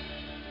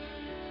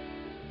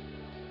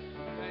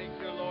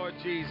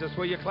Jesus.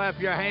 Will you clap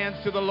your hands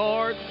to the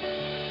Lord?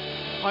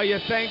 Are you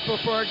thankful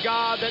for a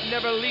God that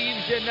never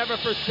leaves you, never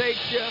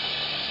forsakes you?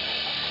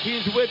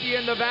 He's with you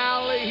in the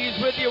valley.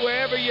 He's with you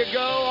wherever you go.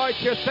 Aren't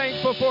you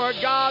thankful for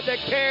a God that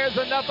cares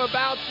enough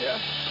about you?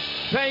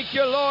 Thank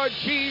you, Lord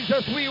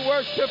Jesus. We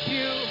worship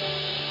you.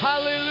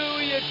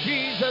 Hallelujah,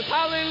 Jesus.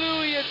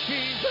 Hallelujah,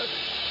 Jesus.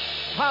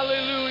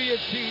 Hallelujah,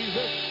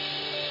 Jesus.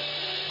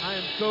 I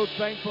am so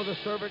thankful to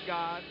serve a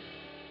God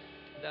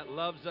that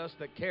loves us,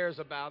 that cares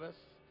about us.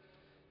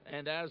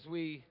 And as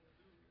we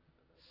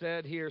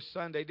said here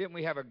Sunday, didn't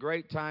we have a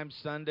great time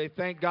Sunday?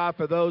 Thank God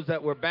for those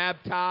that were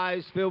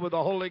baptized, filled with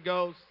the Holy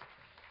Ghost,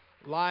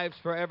 lives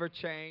forever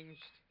changed.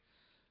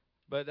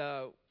 But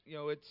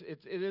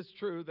it is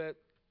true that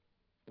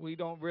we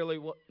don't really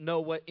know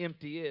what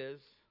empty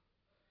is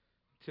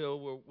till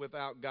we're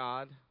without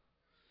God.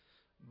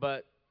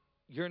 But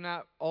you're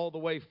not all the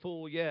way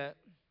full yet.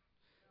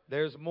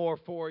 There's more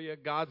for you.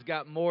 God's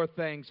got more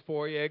things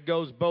for you. It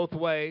goes both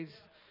ways.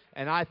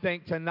 And I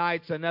think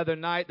tonight's another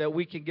night that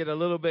we can get a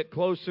little bit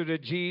closer to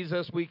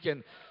Jesus. We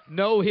can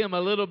know Him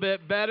a little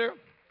bit better.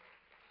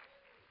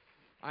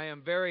 I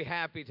am very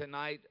happy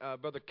tonight.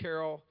 Brother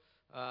Carroll,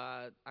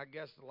 I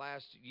guess the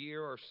last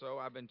year or so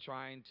I've been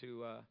trying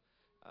to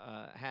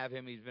have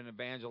him. He's been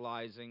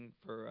evangelizing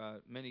for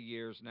many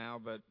years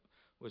now, but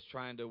was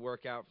trying to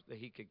work out that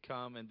he could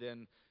come, and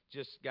then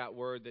just got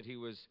word that he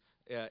was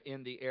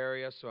in the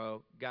area,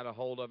 so got a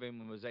hold of him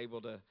and was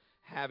able to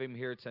have him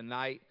here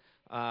tonight.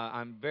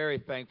 I'm very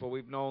thankful.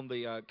 We've known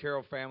the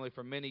Carroll family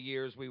for many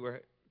years. We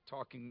were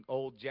talking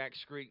old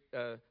Jack's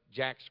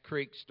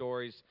Creek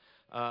stories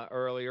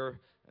earlier.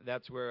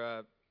 That's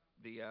where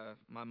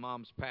my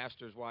mom's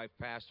pastor's wife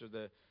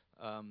pastored,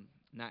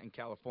 not in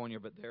California,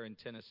 but there in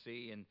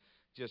Tennessee. And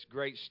just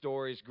great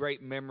stories,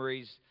 great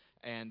memories.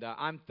 And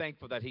I'm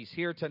thankful that he's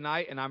here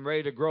tonight, and I'm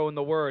ready to grow in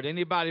the Word.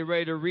 Anybody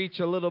ready to reach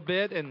a little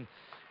bit and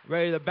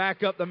ready to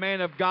back up the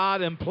man of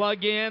God and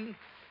plug in?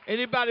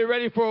 Anybody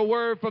ready for a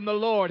word from the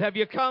Lord? Have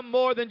you come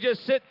more than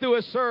just sit through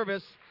a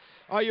service?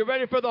 Are you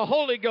ready for the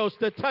Holy Ghost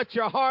to touch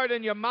your heart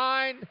and your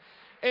mind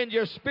and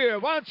your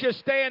spirit? Why don't you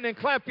stand and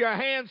clap your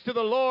hands to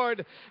the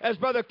Lord as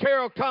Brother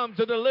Carroll comes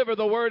to deliver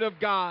the Word of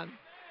God.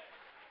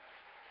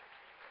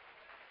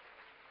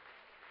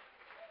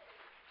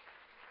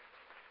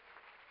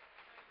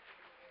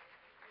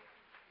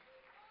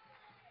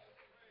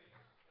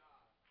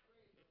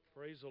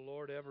 Praise the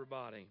Lord,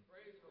 everybody.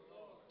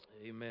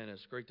 Amen.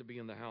 It's great to be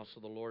in the house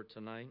of the Lord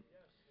tonight.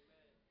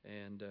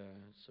 And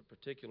it's a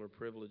particular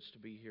privilege to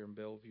be here in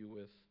Bellevue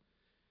with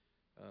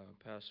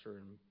Pastor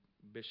and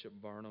Bishop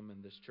Barnum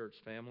and this church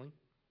family.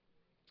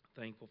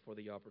 Thankful for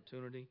the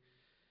opportunity.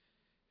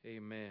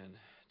 Amen.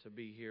 To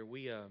be here.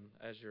 We,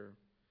 as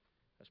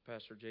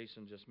Pastor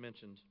Jason just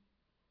mentioned,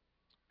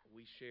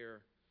 we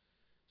share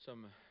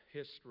some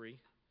history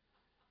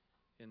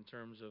in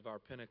terms of our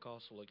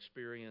Pentecostal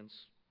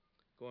experience,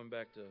 going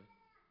back to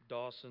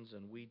Dawson's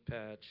and Weed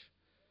Patch,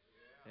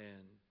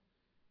 and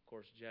of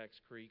course Jack's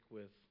Creek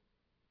with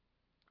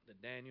the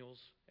Daniels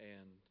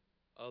and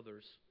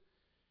others.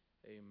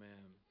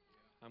 Amen.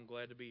 I'm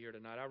glad to be here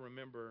tonight. I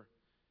remember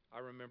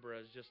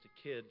as just a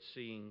kid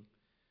seeing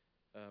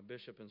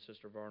Bishop and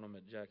Sister Varnum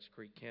at Jack's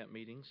Creek camp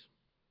meetings.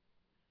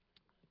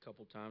 A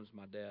couple times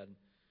my dad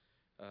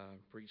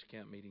preached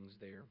camp meetings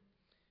there,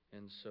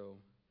 and so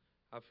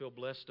I feel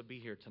blessed to be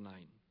here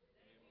tonight.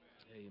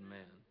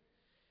 Amen.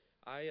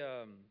 I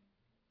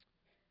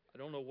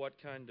don't know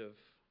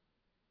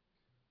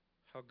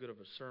how good of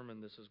a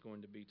sermon this is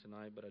going to be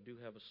tonight, but I do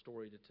have a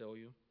story to tell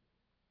you.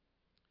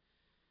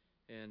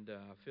 And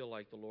I feel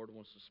like the Lord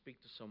wants to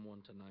speak to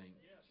someone tonight.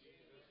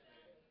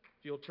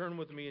 If you'll turn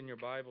with me in your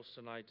Bibles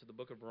tonight to the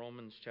book of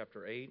Romans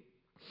chapter 8.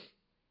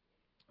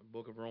 The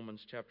book of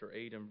Romans chapter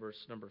 8 and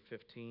verse number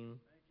 15.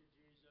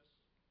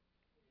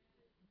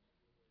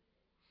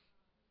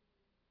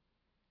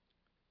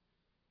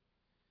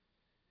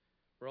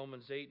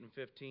 Romans 8 and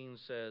 15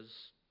 says,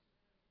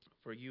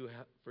 For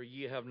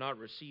ye have not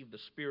received the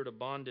spirit of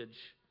bondage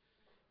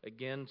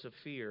again to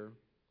fear,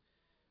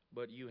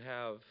 but you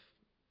have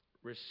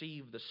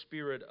received the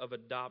spirit of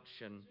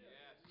adoption,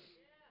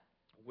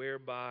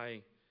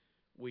 whereby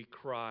we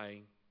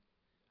cry,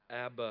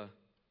 Abba,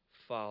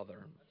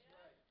 Father.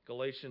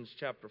 Galatians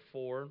chapter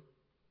 4.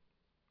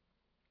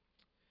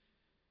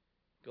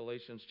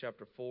 Galatians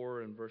chapter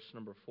 4 and verse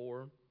number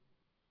 4.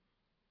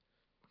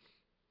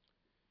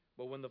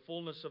 But when the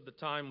fullness of the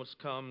time was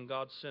come,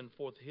 God sent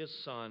forth His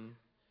Son,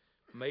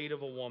 made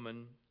of a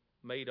woman,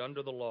 made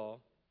under the law,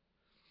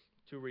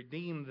 to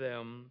redeem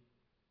them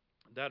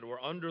that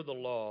were under the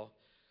law,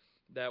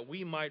 that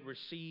we might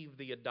receive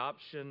the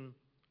adoption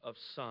of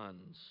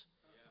sons.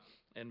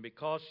 And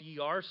because ye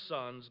are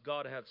sons,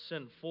 God hath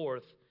sent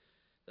forth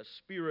the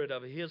Spirit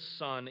of His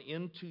Son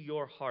into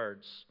your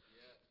hearts,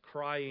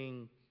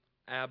 crying,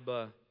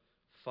 Abba,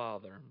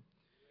 Father.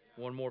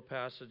 One more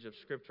passage of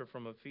Scripture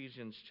from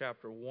Ephesians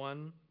chapter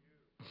 1.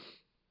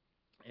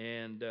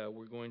 And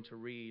we're going to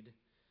read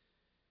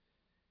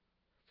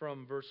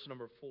from verse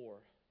number 4.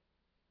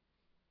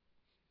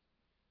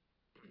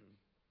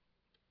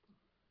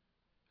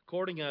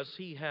 according as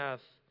He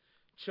hath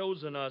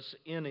chosen us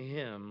in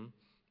Him,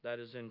 that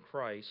is in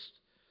Christ,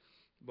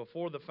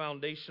 before the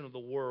foundation of the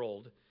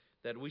world,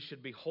 that we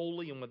should be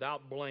holy and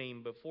without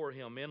blame before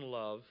Him in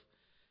love,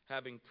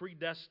 having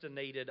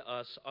predestinated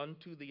us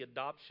unto the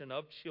adoption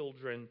of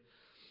children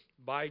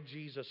by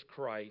Jesus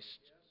Christ,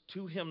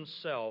 to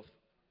Himself,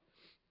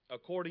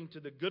 according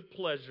to the good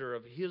pleasure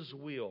of His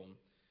will,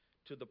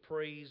 to the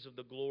praise of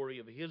the glory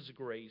of His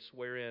grace,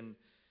 wherein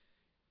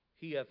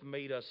He hath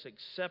made us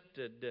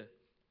accepted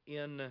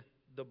in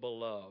the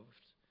Beloved,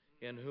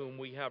 in whom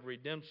we have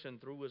redemption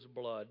through His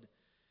blood,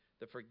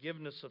 the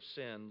forgiveness of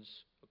sins,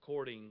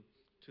 according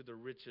to the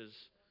riches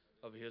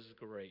of His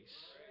grace.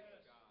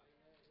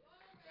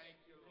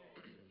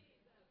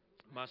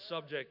 My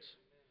subject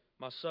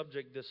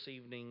this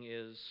evening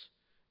is,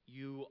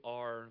 you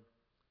are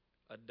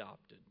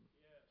adopted.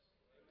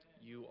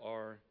 You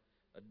are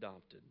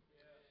adopted.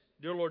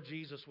 Dear Lord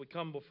Jesus, we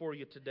come before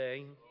You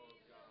today.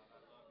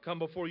 Come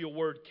before Your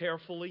word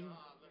carefully.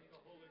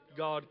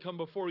 God, come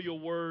before Your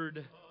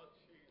word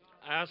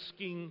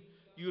asking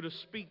You to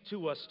speak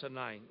to us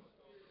tonight.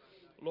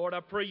 Lord, I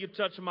pray You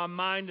touch my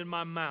mind and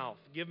my mouth.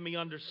 Give me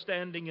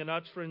understanding and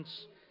utterance.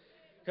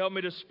 Help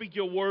me to speak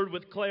Your word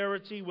with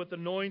clarity, with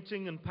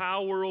anointing and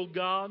power, O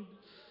God.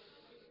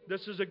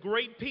 This is a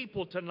great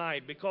people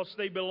tonight because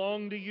they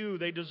belong to You.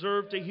 They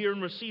deserve to hear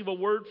and receive a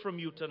word from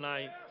You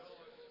tonight.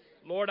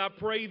 Lord, I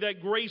pray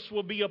that grace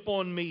will be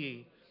upon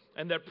me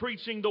and that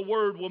preaching the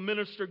word will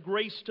minister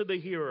grace to the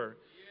hearer.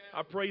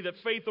 I pray that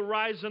faith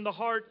arise in the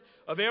heart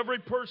of every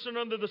person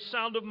under the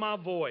sound of my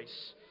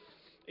voice.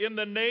 In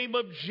the name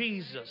of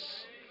Jesus.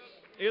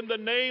 In the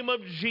name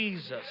of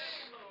Jesus.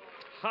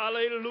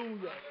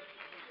 Hallelujah.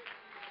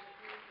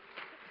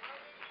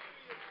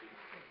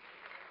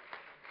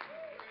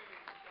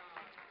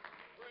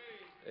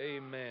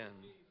 Amen.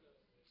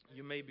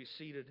 You may be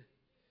seated.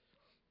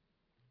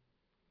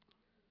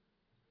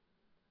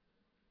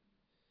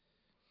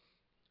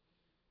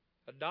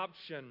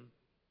 Adoption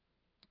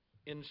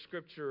in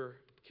Scripture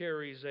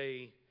carries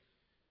a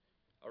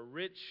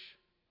rich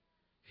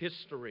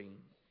history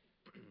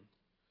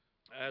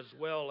as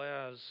well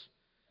as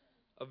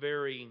a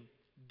very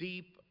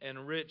deep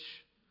and rich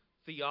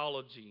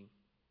theology.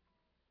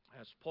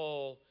 As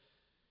Paul,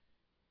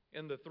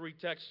 in the three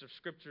texts of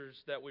Scriptures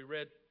that we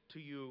read to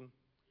you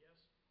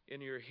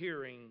in your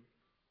hearing,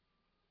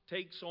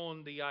 takes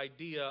on the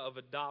idea of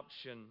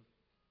adoption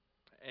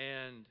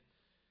and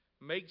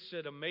makes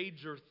it a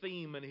major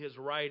theme in his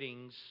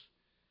writings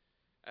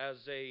as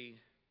a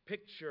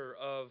picture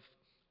of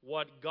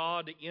what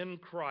God in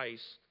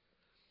Christ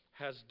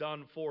has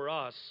done for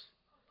us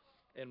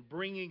in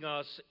bringing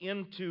us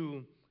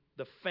into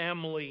the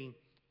family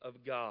of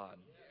God.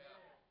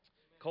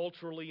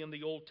 Culturally, in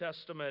the Old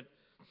Testament,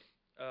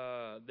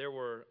 there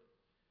were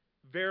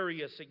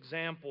various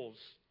examples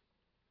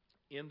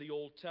in the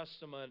Old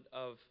Testament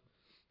of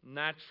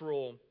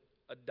natural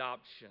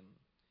adoption.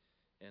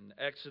 In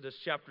Exodus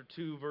chapter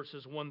 2,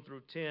 verses 1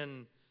 through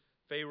 10,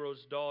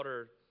 Pharaoh's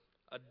daughter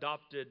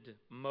adopted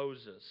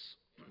Moses.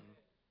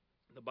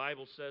 The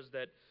Bible says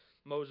that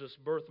Moses'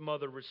 birth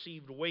mother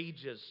received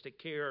wages to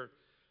care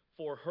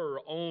for her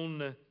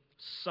own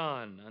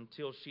son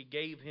until she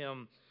gave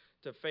him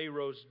to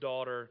Pharaoh's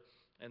daughter,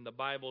 and the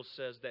Bible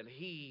says that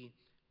he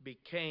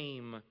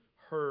became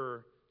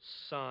her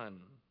son.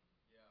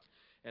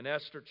 In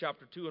Esther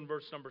chapter 2 and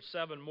verse number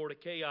 7,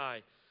 Mordecai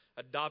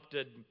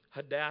adopted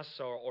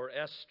Hadassah or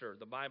Esther.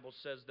 The Bible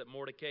says that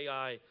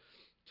Mordecai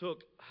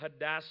took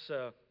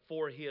Hadassah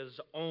for his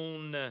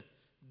own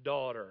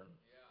daughter.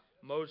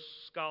 Most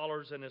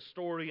scholars and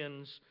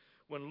historians,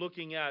 when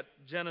looking at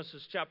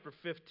Genesis chapter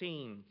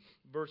 15,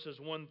 verses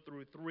 1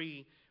 through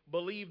 3,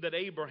 believe that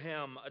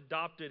Abraham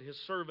adopted his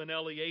servant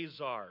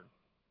Eleazar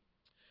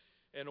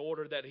in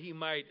order that he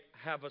might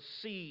have a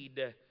seed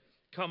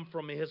come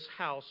from his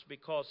house,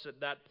 because at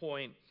that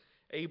point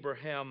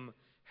Abraham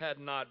had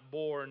not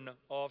borne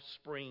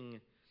offspring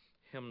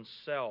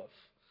himself.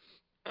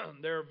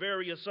 There are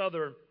various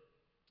other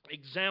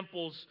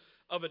examples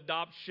of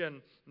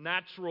adoption,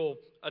 natural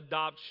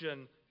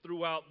adoption,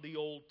 throughout the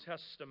Old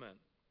Testament.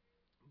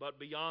 But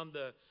beyond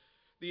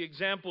the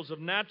examples of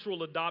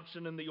natural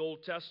adoption in the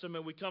Old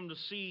Testament, we come to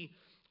see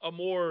a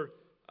more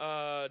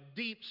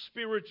deep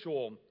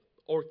spiritual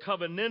or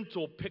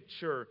covenantal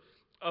picture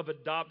of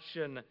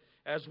adoption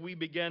as we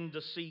begin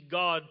to see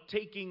God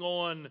taking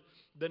on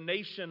the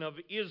nation of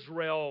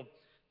Israel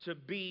to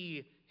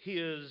be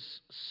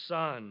His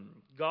son.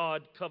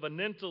 God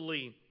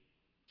covenantally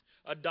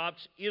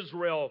adopts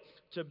Israel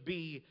to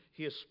be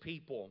His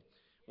people.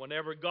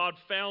 Whenever God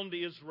found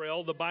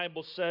Israel, the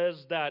Bible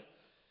says that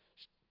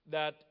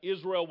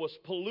Israel was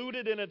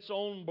polluted in its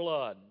own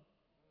blood,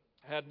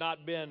 had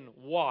not been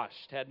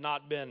washed, had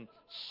not been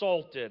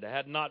salted,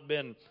 had not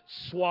been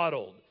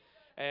swaddled,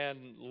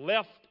 and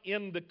left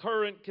in the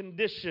current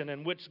condition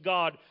in which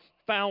God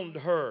found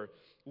her,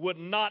 would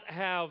not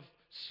have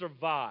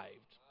survived,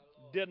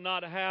 did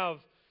not have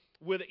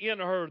within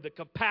her the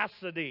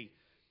capacity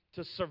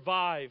to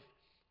survive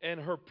in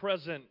her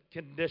present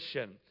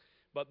condition.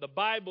 But the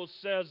Bible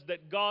says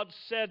that God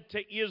said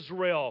to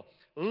Israel,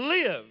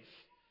 live,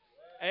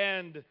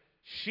 and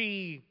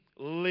she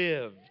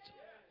lived.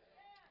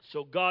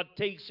 So God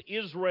takes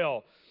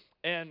Israel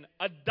and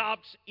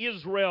adopts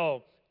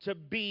Israel to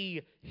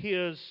be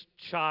his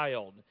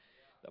child.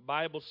 The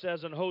Bible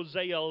says in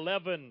Hosea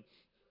 11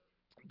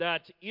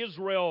 that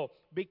Israel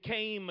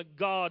became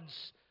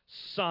God's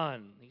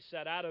son. He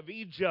said, out of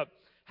Egypt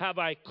have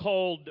I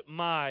called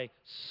my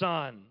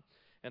son.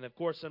 And of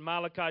course in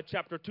Malachi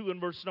chapter 2 and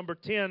verse number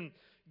 10,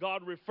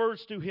 God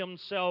refers to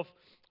himself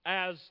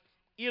as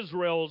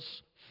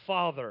Israel's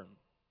father.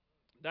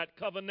 That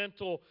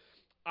covenantal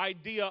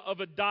idea of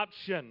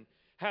adoption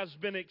has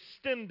been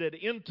extended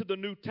into the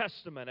New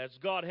Testament as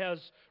God has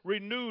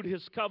renewed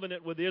his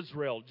covenant with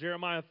Israel.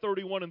 Jeremiah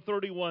 31 and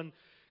 31,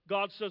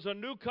 God says, a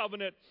new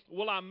covenant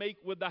will I make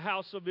with the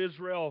house of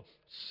Israel,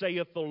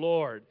 saith the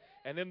Lord.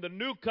 And in the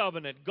new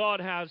covenant,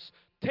 God has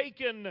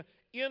taken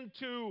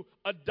into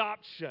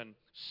adoption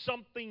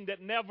something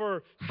that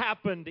never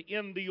happened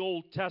in the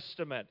Old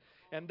Testament.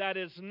 And that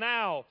is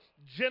now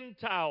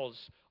Gentiles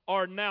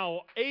are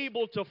now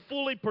able to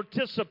fully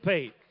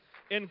participate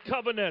in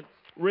covenant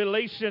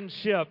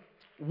relationship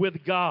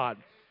with God.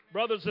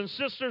 Brothers and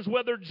sisters,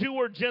 whether Jew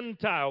or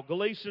Gentile,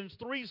 Galatians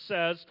 3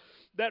 says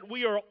that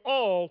we are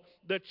all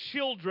the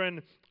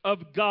children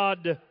of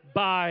God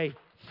by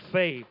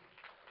faith.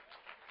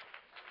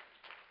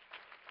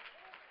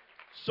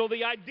 So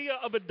the idea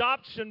of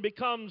adoption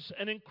becomes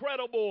an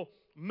incredible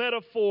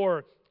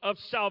metaphor of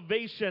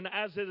salvation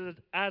as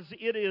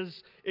it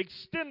is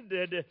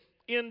extended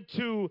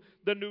into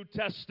the New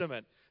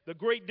Testament. The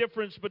great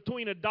difference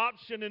between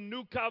adoption in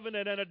New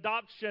Covenant and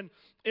adoption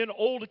in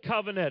Old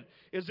Covenant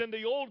is in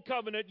the Old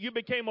Covenant, you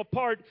became a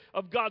part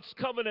of God's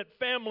covenant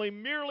family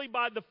merely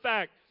by the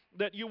fact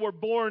that you were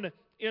born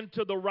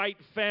into the right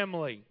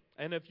family.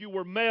 And if you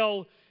were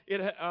male,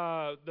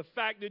 the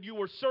fact that you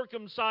were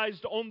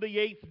circumcised on the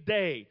 8th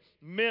day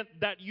meant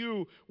that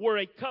you were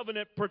a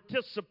covenant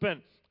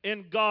participant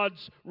in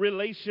God's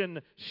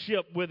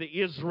relationship with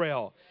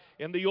Israel.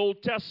 In the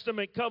Old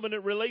Testament,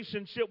 covenant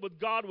relationship with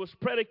God was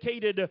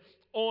predicated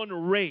on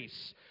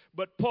race.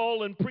 But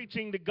Paul, in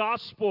preaching the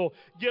gospel,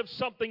 gives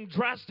something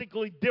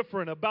drastically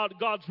different about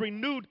God's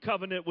renewed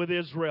covenant with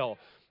Israel.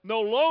 No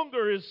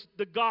longer is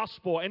the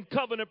gospel and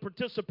covenant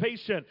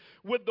participation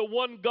with the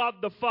one God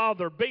the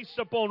Father based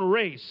upon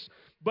race,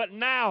 but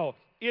now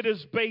it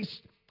is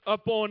based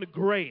upon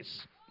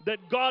grace. That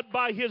God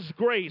by his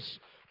grace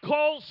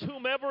calls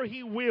whomever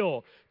he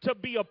will to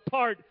be a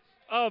part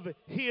of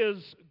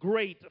his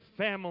great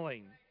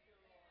family.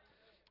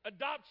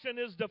 Adoption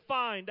is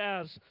defined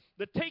as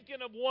the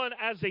taking of one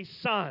as a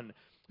son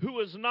who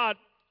is not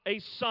a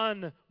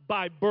son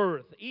by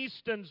birth.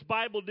 Easton's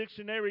Bible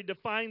Dictionary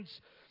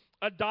defines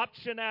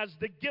adoption as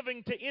the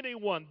giving to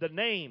anyone the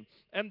name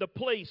and the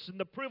place and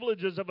the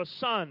privileges of a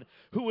son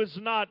who is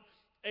not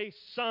a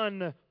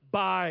son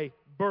by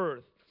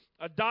birth.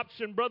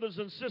 Adoption, brothers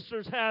and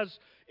sisters, has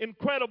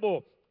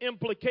incredible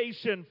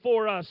implication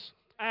for us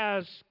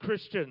as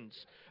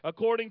Christians.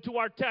 According to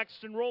our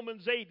text in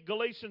Romans 8,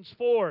 Galatians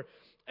 4,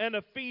 and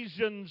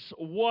Ephesians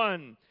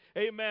 1,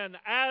 amen,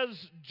 as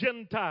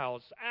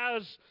Gentiles,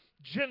 as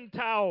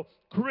Gentile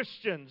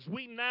Christians,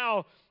 we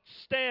now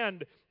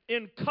stand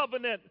in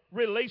covenant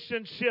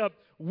relationship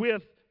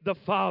with the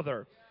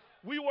Father.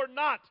 We were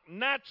not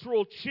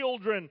natural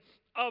children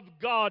of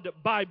God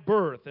by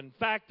birth. In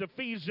fact,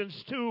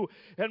 Ephesians 2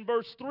 and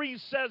verse 3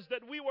 says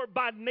that we were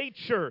by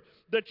nature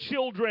the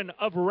children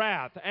of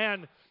wrath,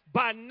 and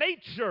by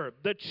nature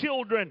the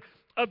children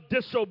of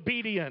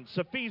disobedience.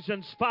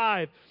 Ephesians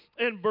 5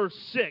 and verse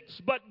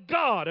 6. But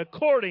God,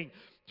 according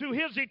to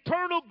his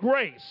eternal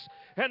grace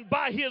and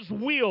by his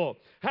will,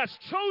 has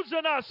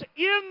chosen us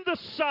in the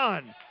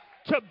Son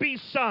to be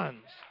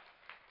sons.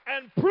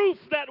 And proof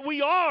that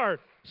we are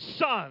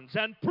sons,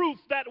 and proof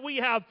that we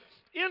have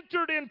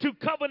entered into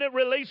covenant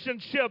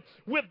relationship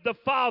with the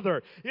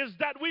Father, is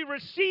that we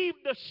receive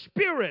the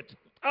Spirit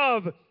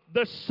of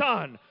the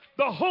Son,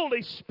 the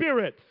Holy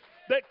Spirit,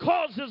 that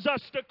causes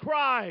us to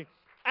cry,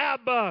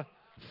 Abba,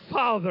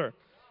 Father.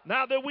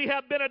 Now that we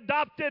have been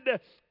adopted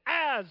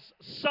as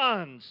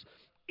sons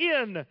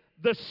in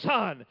the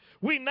Son,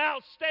 we now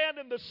stand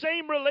in the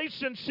same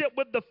relationship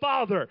with the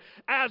Father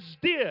as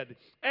did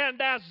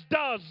and as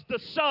does the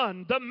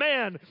Son, the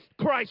man,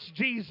 Christ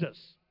Jesus.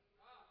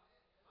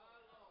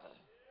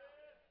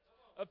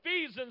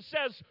 Ephesians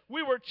says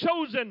we were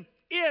chosen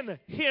in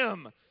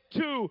him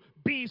to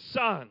be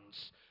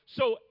sons.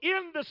 So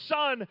in the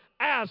Son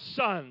as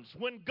sons.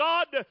 When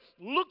God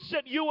looks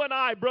at you and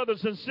I,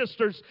 brothers and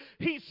sisters,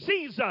 he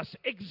sees us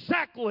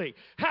exactly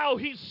how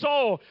he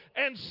saw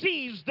and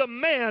sees the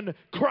man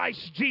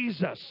Christ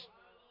Jesus.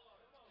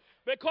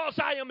 Because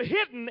I am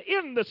hidden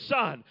in the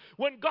Son.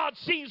 When God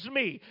sees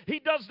me, he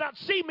does not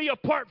see me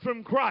apart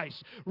from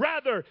Christ.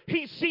 Rather,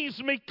 he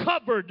sees me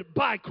covered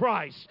by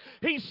Christ.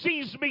 He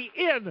sees me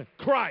in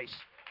Christ.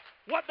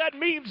 What that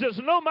means is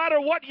no matter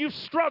what you've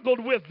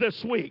struggled with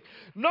this week,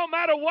 no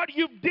matter what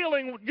you're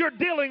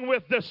dealing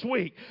with this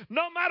week,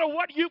 no matter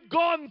what you've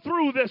gone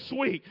through this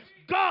week,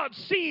 God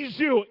sees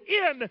you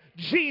in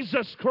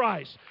Jesus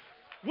Christ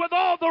with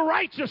all the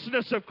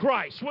righteousness of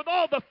Christ, with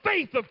all the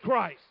faith of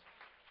Christ.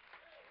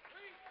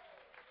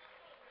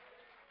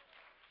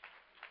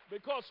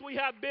 Because we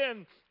have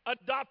been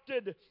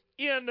adopted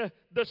in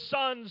the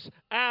sons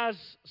as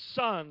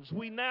sons.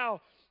 We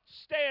now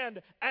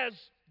stand as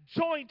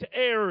joint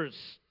heirs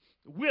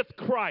with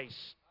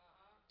Christ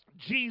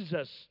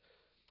Jesus.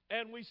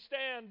 And we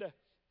stand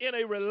in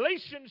a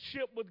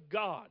relationship with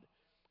God.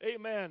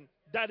 Amen.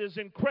 That is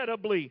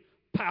incredibly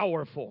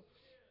powerful.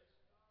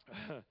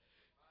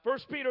 1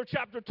 Peter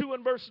chapter 2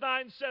 and verse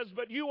 9 says,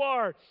 "But you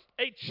are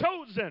a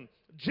chosen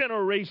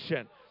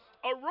generation,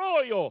 a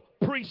royal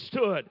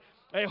priesthood,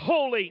 a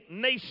holy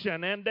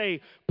nation, and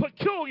a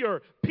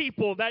peculiar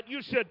people, that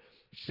you should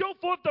show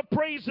forth the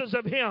praises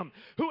of him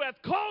who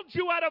hath called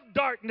you out of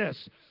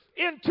darkness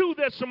into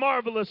this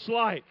marvelous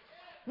light,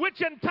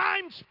 which in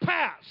times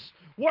past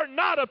were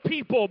not a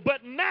people,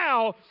 but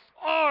now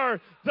are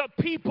the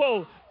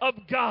people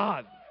of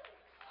God."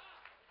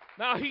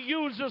 Now he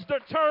uses the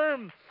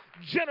term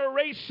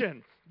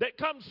generation that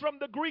comes from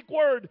the Greek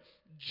word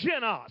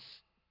genos,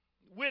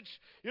 which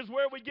is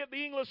where we get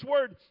the English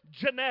word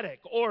genetic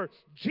or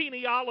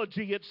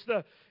genealogy. It's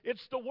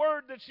the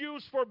word that's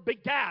used for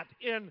begat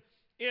in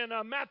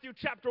Matthew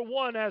chapter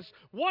 1, as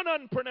one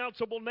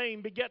unpronounceable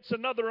name begets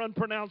another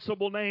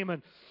unpronounceable name,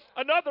 and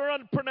another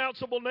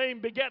unpronounceable name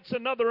begets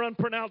another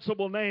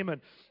unpronounceable name,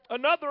 and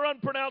another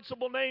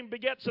unpronounceable name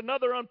begets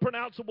another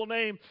unpronounceable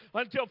name,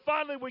 until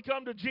finally we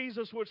come to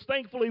Jesus, which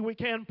thankfully we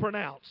can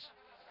pronounce.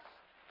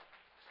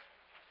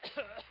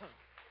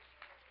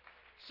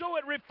 So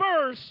it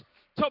refers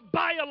to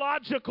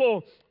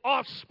biological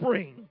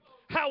offspring.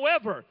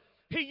 However,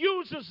 he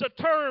uses the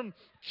term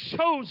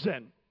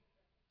chosen.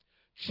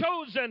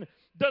 Chosen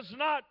does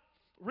not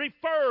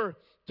refer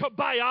to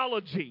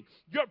biology.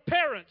 Your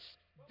parents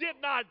did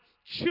not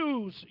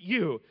choose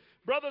you.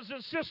 Brothers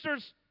and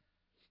sisters,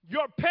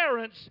 your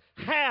parents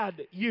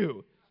had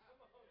you.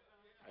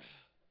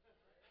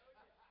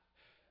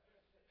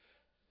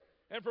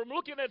 And from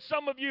looking at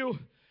some of you,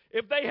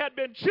 if they had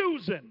been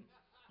chosen,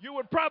 you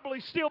would probably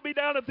still be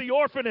down at the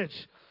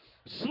orphanage,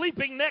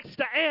 sleeping next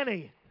to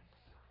Annie,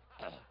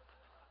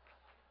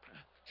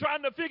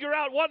 trying to figure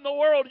out what in the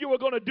world you were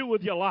going to do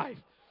with your life.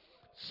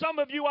 Some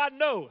of you, I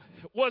know,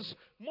 was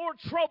more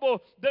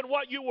trouble than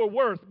what you were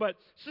worth, but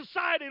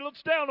society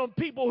looks down on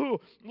people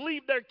who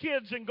leave their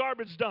kids in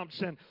garbage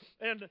dumps and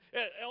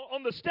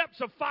on the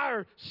steps of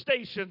fire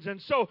stations. And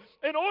so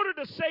in order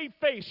to save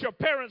face, your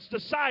parents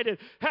decided,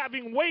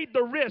 having weighed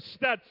the risk,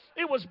 that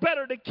it was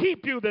better to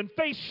keep you than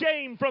face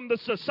shame from the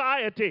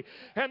society.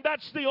 And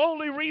that's the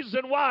only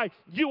reason why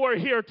you are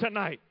here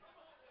tonight.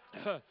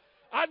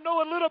 I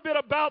know a little bit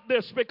about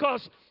this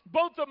because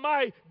both of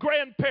my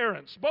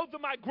grandparents, both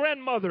of my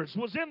grandmothers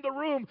was in the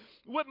room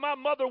with my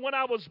mother when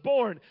I was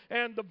born.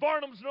 And the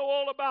Varnums know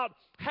all about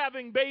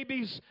having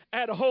babies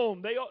at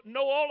home. They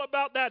know all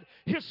about that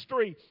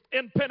history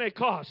in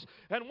Pentecost.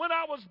 And when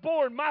I was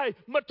born, my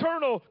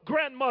maternal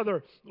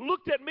grandmother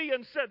looked at me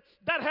and said,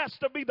 "That has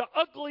to be the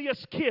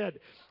ugliest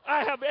kid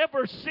I have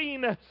ever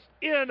seen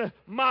in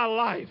my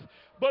life."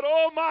 But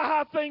oh my,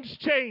 how things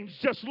changed.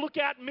 Just look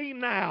at me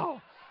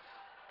now.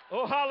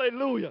 Oh,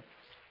 hallelujah.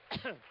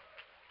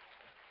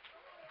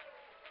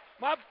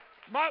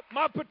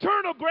 My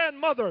paternal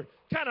grandmother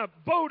kind of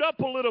bowed up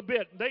a little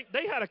bit.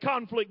 They had a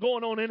conflict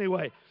going on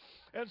anyway.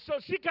 And so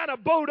she kind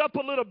of bowed up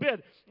a little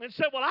bit and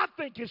said, "Well, I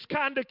think it's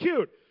kind of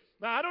cute."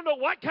 Now, I don't know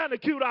what kind of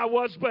cute I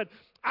was, but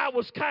I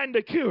was kind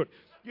of cute.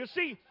 You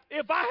see,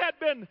 if I had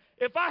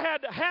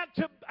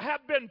to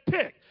have been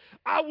picked,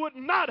 I would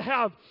not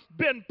have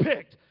been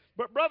picked.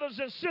 But brothers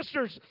and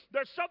sisters,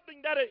 there's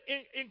something that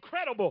is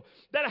incredible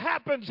that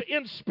happens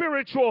in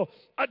spiritual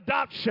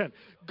adoption.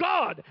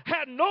 God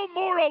had no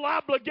moral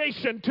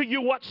obligation to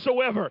you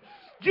whatsoever.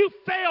 You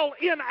fell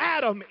in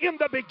Adam in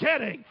the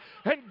beginning,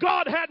 and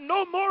God had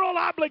no moral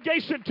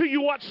obligation to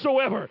you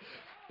whatsoever.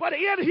 But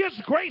in His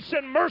grace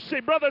and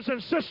mercy, brothers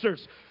and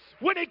sisters,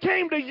 when He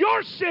came to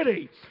your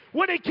city,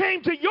 when He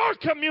came to your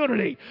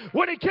community,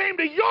 when He came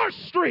to your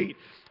street,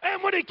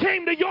 and when He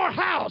came to your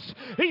house,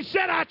 He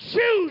said, "I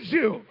choose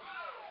you.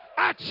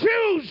 I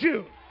choose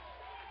you."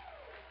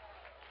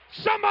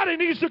 Somebody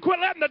needs to quit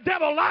letting the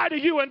devil lie to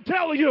you and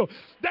tell you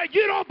that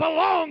you don't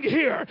belong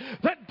here.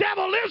 The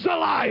devil is a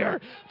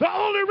liar. The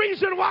only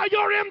reason why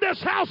you're in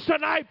this house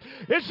tonight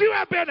is you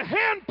have been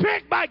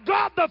handpicked by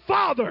God the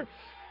Father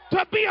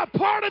to be a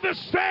part of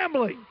His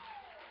family.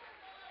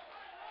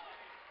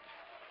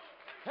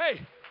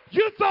 Hey,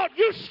 you thought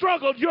you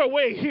struggled your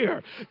way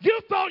here. You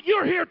thought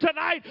you're here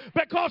tonight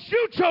because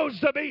you chose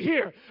to be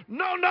here.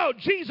 No,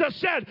 Jesus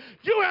said,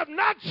 "You have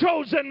not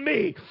chosen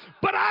me,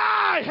 but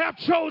I have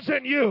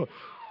chosen you."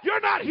 You're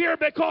not here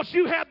because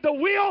you have the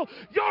will.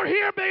 You're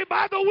here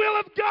by the will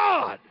of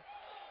God.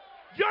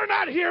 You're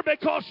not here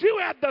because you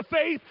have the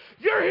faith.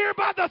 You're here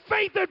by the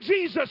faith of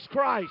Jesus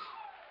Christ.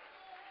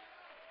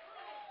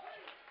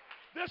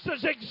 This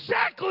is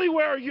exactly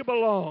where you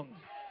belong.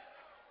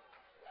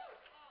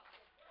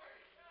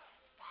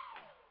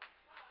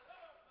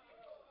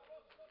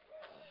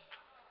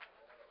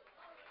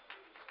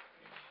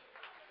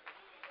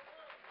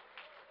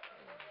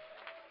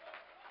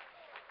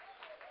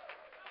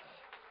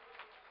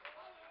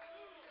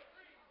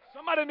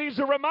 Somebody needs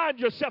to remind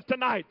yourself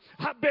tonight,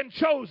 I've been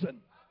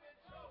chosen.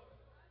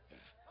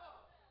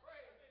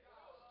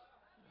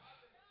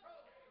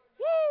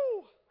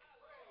 Woo!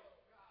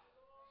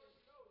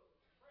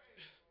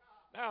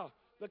 Now,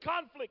 the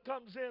conflict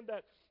comes in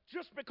that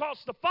just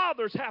because the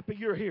Father's happy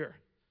you're here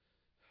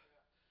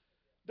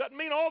doesn't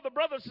mean all the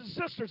brothers and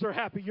sisters are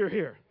happy you're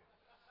here.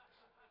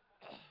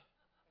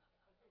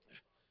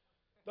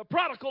 The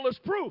prodigal is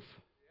proof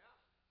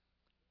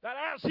that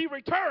as he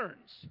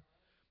returns,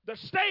 the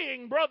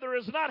staying brother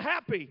is not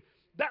happy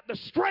that the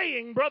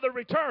straying brother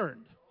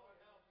returned.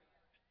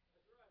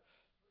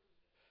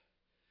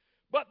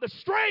 But the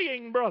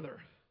straying brother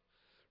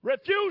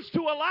refused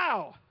to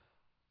allow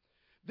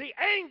the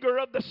anger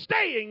of the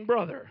staying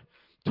brother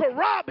to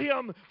rob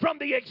him from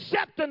the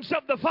acceptance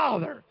of the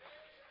Father.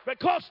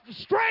 Because the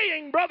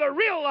straying brother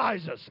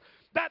realizes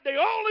that the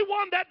only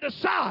one that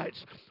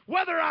decides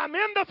whether I'm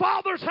in the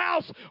Father's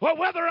house or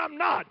whether I'm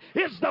not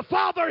is the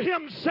Father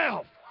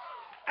himself.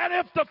 And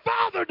if the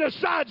Father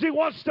decides he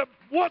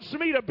wants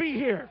me to be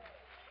here,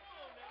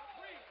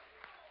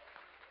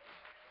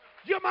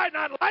 you might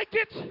not like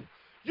it.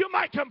 You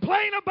might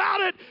complain about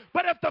it,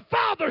 but if the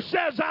Father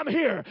says I'm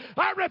here,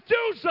 I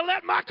refuse to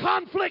let my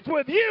conflict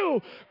with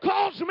you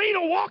cause me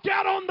to walk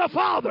out on the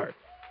Father.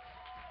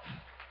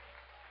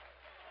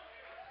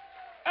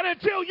 And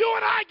until you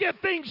and I get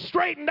things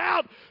straightened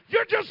out,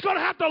 you're just going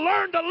to have to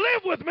learn to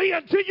live with me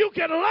until you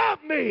can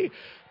love me,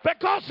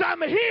 because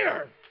I'm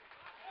here.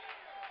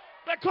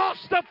 Because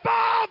the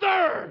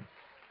Father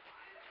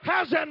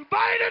has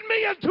invited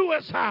me into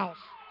his house.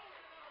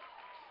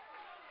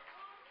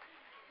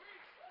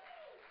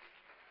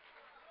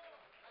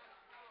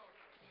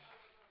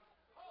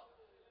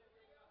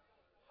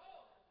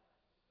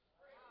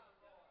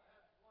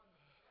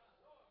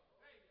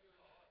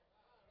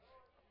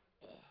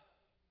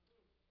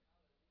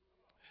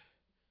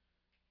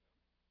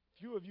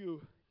 Few of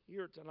you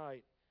here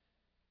tonight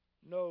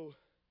know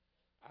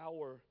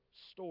our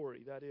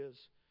story. That is,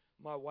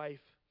 my wife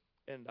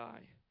and I.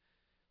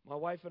 My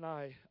wife and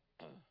I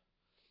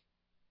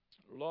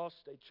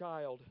lost a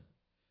child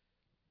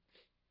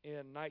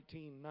in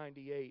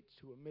 1998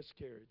 to a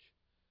miscarriage.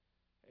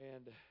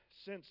 And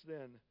since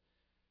then,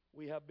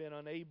 we have been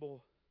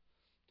unable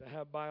to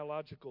have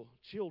biological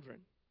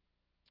children.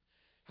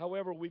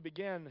 However, we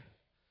began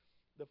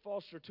the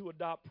foster to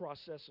adopt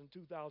process in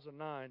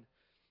 2009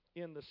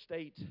 in the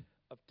state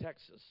of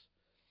Texas.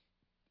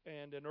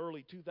 And in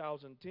early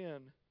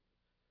 2010,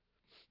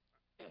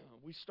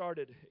 we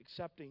started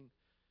accepting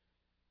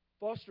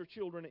foster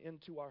children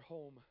into our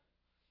home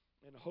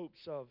in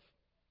hopes of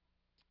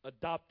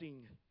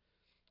adopting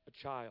a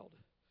child.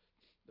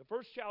 The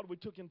first child we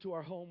took into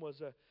our home was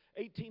a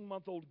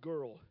 18-month-old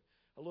girl,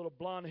 a little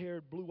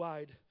blonde-haired,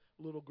 blue-eyed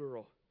little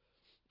girl.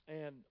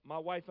 And my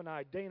wife and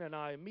I, Dana and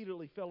I,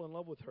 immediately fell in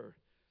love with her.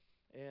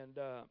 And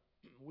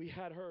we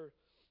had her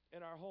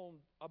in our home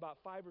about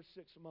 5 or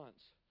 6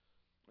 months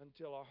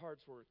until our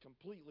hearts were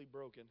completely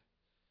broken.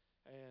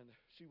 And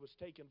she was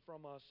taken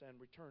from us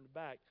and returned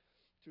back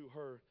to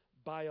her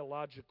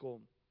biological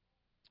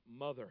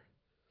mother.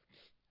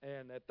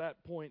 And at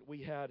that point, we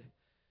had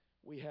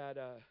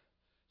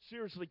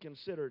seriously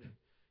considered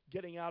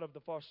getting out of the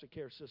foster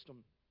care system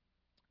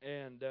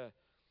and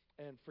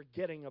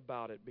forgetting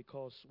about it,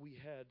 because we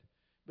had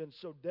been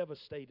so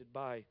devastated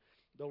by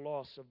the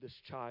loss of this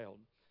child.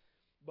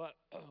 But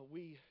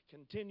we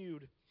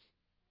continued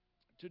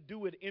to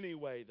do it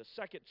anyway. The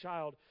second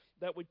child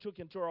that we took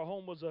into our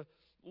home was a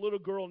little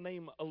girl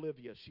named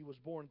Olivia. She was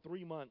born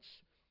 3 months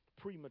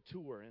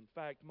premature. In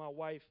fact, my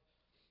wife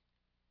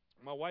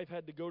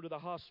had to go to the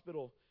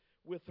hospital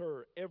with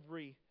her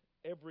every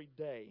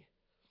day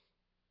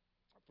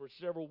for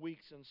several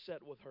weeks and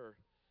sit with her.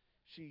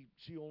 She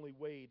only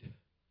weighed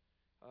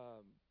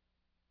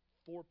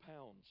 4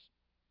 pounds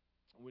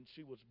when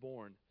she was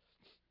born.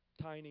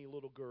 Tiny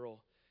little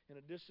girl. In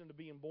addition to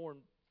being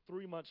born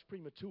 3 months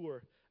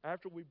premature,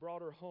 after we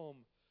brought her home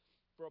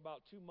for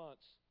about 2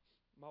 months,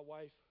 my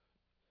wife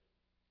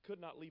could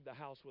not leave the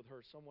house with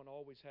her. Someone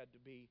always had to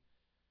be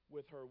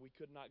with her. We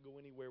could not go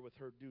anywhere with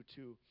her due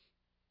to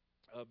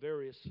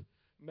various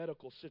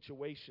medical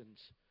situations.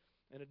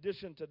 In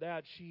addition to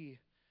that, she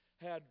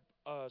had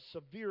a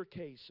severe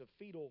case of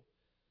fetal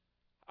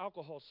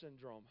alcohol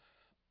syndrome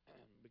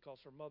because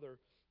her mother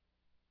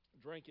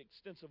drank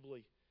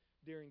extensively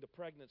during the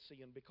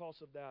pregnancy, and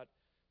because of that,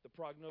 the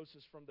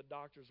prognosis from the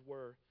doctors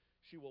were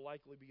she will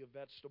likely be a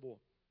vegetable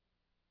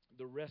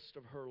the rest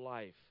of her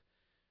life.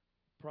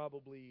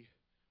 Probably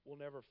will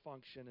never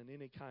function in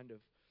any kind of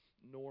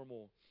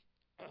normal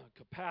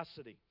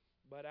capacity.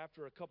 But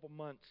after a couple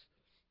months,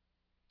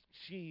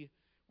 she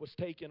was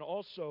taken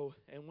also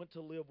and went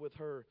to live with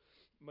her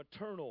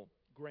maternal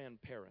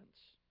grandparents.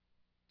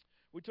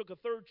 We took a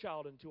third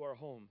child into our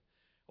home,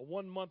 a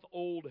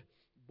 1-month-old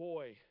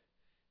boy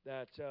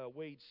that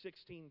weighed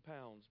 16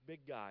 pounds, big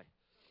guy.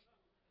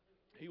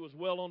 He was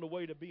well on the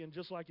way to being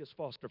just like his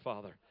foster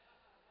father.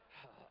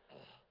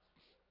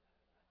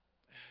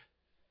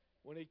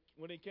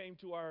 When he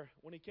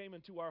came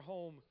into our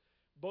home,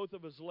 both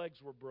of his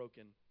legs were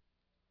broken.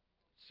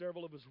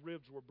 Several of his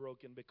ribs were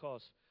broken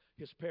because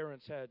his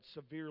parents had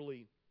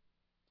severely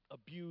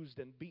abused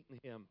and beaten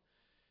him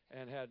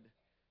and had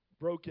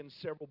broken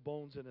several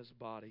bones in his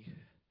body.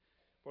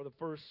 For the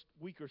first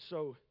week or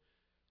so,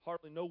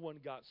 hardly no one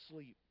got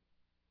sleep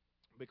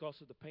because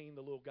of the pain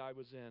the little guy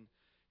was in.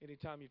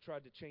 Anytime you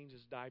tried to change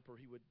his diaper,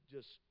 he would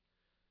just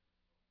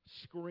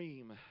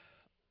scream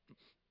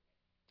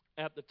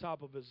at the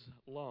top of his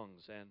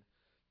lungs, and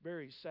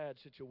very sad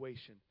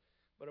situation.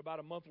 But about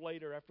a month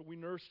later, after we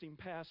nursed him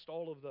past a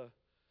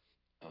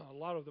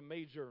lot of the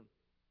major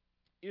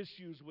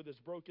issues with his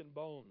broken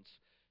bones,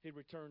 he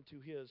returned to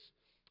his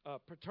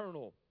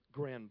paternal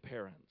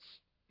grandparents.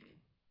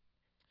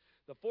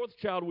 The fourth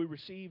child we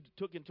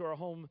took into our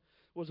home,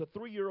 was a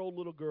 3-year-old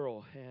little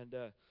girl, and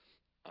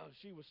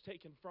she was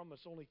taken from us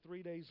only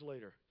 3 days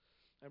later.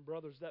 And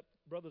brothers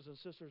and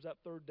sisters, that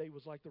third day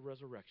was like the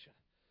resurrection.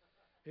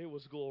 It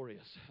was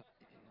glorious.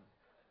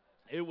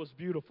 It was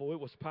beautiful. It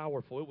was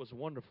powerful. It was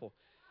wonderful.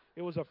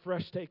 It was a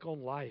fresh take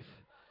on life.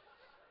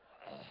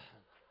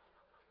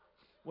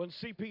 When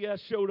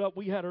CPS showed up,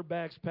 we had her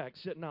bags packed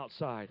sitting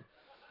outside.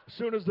 As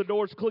soon as the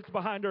doors clicked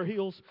behind our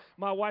heels,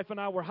 my wife and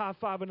I were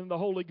high-fiving in the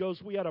Holy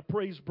Ghost. We had a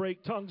praise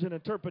break, tongues and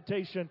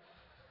interpretation.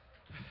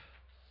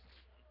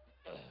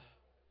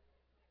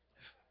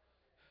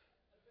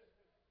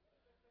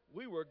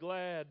 We were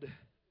glad.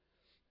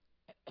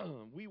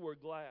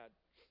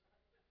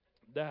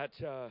 That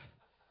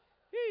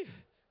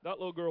that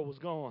little girl was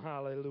gone.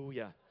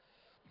 Hallelujah.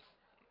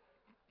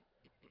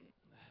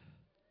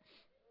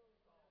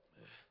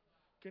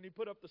 Can you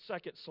put up the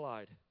second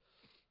slide?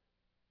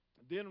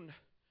 Then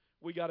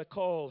we got a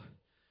call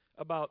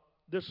about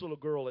this little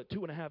girl at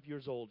 2.5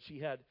 years old. She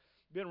had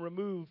been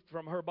removed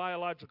from her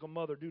biological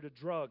mother due to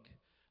drug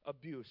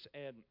abuse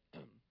and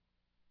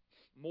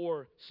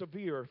more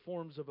severe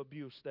forms of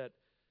abuse that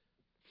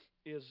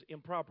is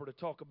improper to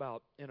talk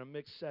about in a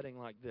mixed setting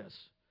like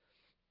this.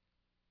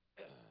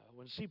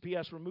 When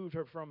CPS removed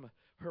her from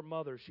her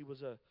mother, she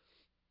was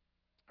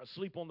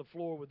asleep on the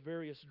floor with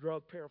various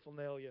drug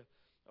paraphernalia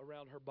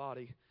around her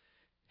body.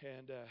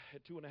 And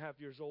at 2.5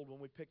 years old, when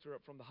we picked her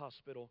up from the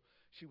hospital,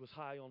 she was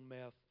high on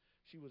meth.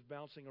 She was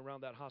bouncing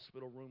around that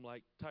hospital room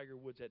like Tiger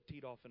Woods had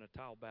teed off in a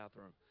tile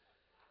bathroom.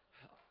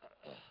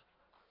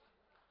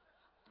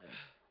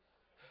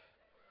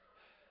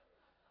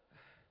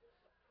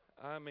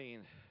 I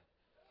mean,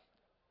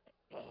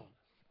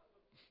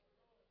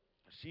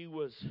 she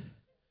was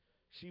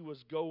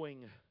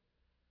going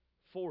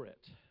for it.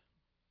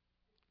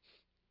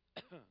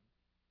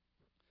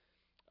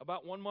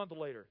 About 1 month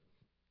later,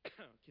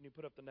 can you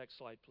put up the next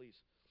slide, please?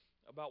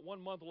 About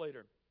 1 month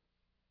later,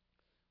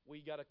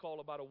 we got a call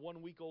about a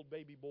 1-week-old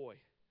baby boy.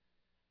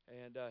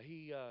 And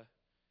he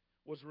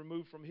was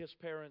removed from his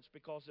parents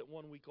because at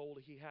 1 week old,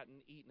 he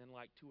hadn't eaten in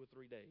like 2 or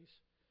 3 days.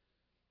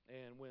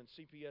 And when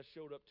CPS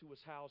showed up to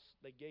his house,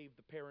 they gave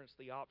the parents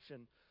the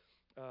option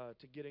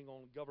to getting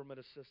on government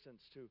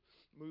assistance to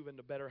move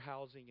into better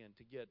housing and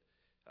to get,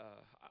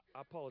 I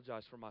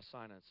apologize for my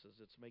sinuses.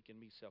 It's making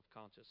me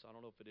self-conscious. I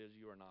don't know if it is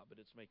you or not, but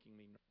it's making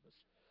me nervous.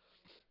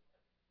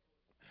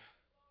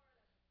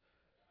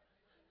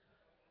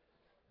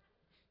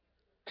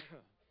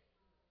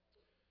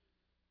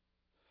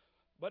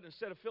 But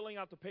instead of filling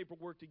out the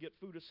paperwork to get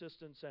food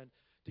assistance and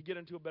to get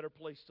into a better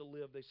place to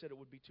live, they said it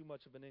would be too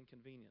much of an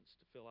inconvenience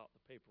to fill out the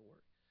paperwork.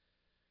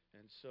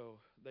 And so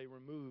they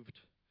removed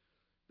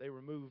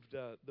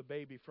the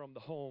baby from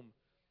the home,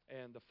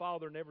 and the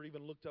father never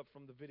even looked up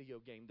from the video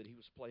game that he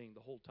was playing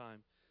the whole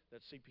time that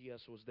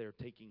CPS was there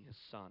taking his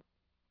son.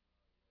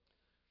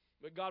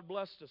 But God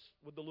blessed us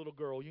with the little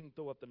girl. You can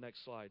throw up the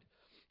next slide.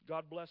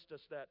 God blessed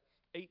us that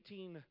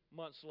 18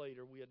 months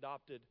later we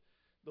adopted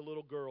the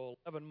little girl.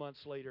 11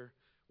 months later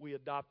we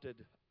adopted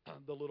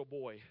the little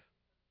boy.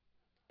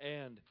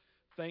 And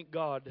thank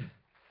God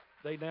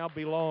they now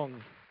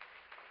belong.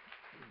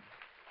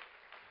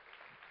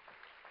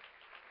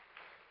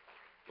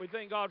 We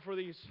thank God for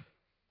these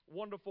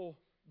wonderful,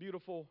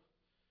 beautiful,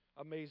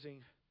 amazing,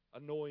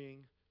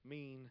 annoying,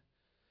 mean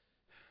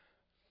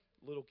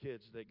little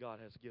kids that God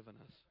has given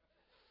us.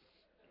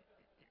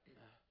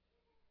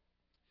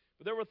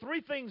 But there were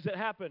 3 things that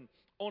happened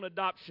on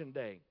Adoption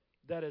Day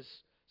that is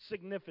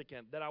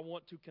significant that I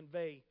want to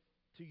convey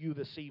to you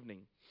this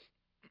evening.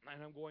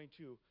 And I'm going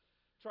to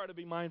try to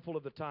be mindful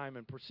of the time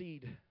and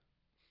proceed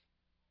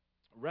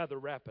rather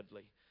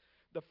rapidly.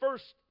 The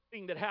first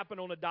thing that happened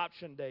on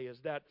Adoption Day is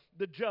that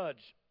the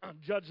judge,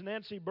 Judge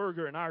Nancy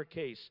Berger in our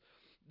case,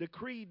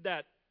 decreed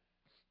that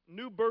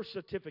new birth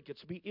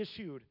certificates be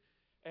issued.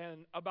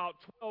 And about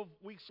 12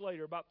 weeks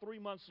later, about 3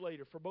 months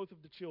later, for both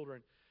of the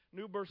children,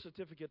 new birth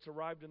certificates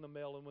arrived in the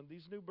mail. And when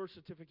these new birth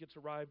certificates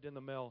arrived in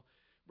the mail,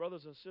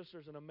 brothers and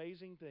sisters, an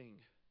amazing thing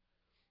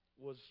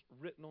was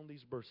written on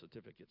these birth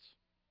certificates.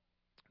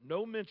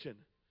 No mention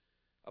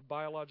of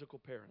biological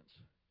parents.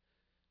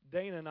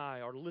 Dana and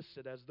I are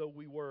listed as though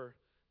we were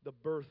the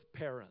birth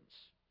parents.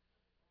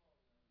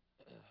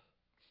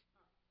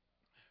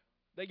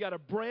 They got a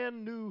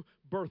brand new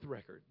birth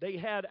record. They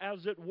had,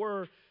 as it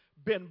were,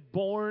 been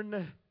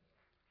born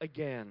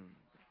again.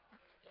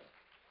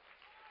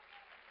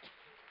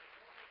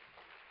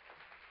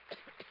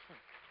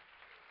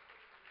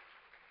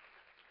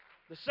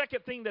 The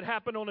second thing that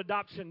happened on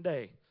adoption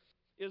day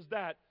is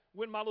that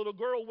when my little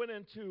girl went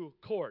into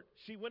court,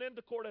 she went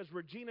into court as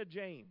Regina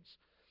James,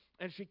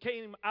 and she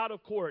came out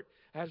of court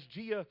as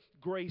Gia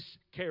Grace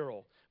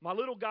Carroll. My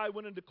little guy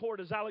went into court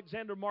as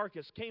Alexander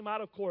Marcus, came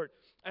out of court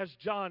as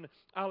John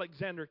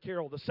Alexander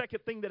Carroll. The second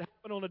thing that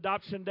happened on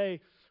adoption day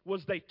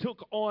was they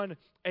took on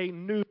a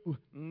new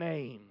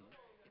name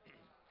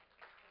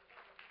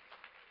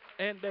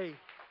and a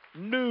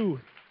new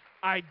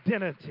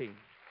identity.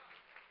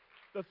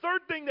 The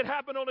third thing that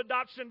happened on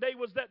adoption day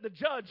was that the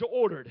judge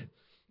ordered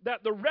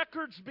that the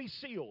records be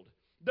sealed.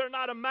 They're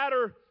not a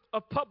matter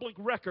of public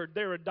record,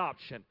 their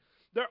adoption.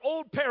 Their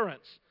old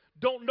parents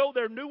don't know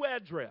their new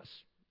address.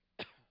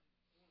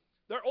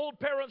 Their old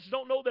parents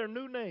don't know their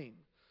new name.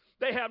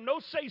 They have no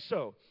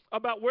say-so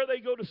about where they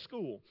go to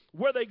school,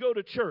 where they go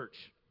to church.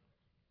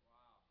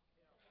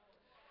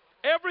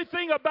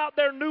 Everything about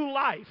their new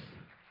life,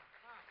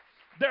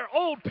 their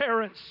old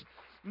parents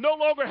no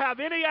longer have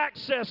any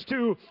access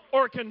to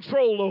or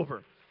control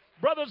over.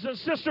 Brothers and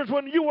sisters,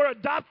 when you were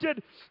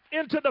adopted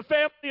into the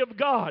family of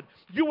God,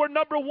 you were,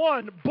 number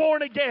one,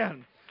 born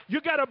again.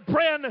 You got a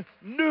brand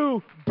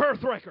new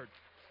birth record.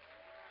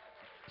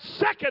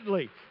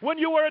 Secondly, when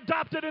you were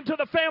adopted into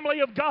the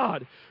family of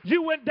God,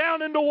 you went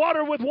down into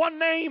water with one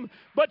name,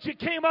 but you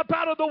came up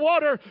out of the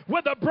water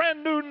with a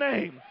brand new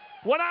name.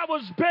 When I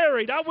was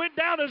buried, I went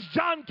down as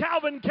John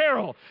Calvin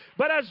Carroll.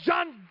 But as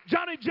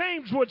Johnny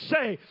James would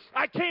say,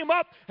 I came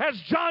up as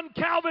John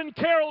Calvin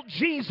Carroll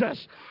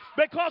Jesus,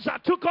 because I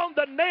took on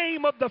the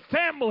name of the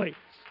family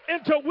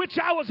into which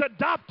I was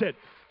adopted.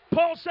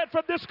 Paul said,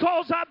 "For this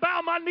cause I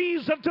bow my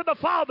knees unto the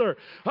Father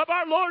of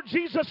our Lord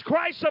Jesus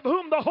Christ, of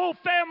whom the whole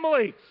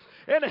family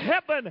in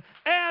heaven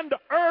and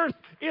earth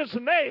is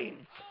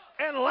named."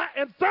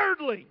 And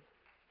thirdly,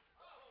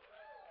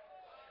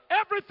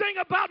 everything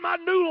about my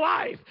new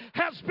life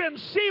has been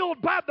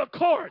sealed by the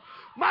court.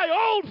 My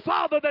old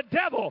father, the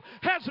devil,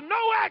 has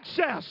no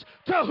access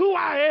to who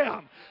I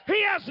am.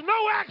 He has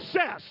no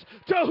access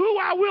to who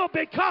I will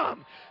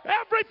become.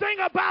 Everything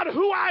about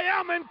who I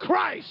am in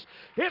Christ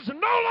is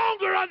no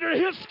longer under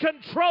his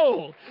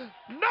control,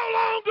 no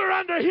longer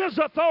under his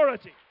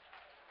authority.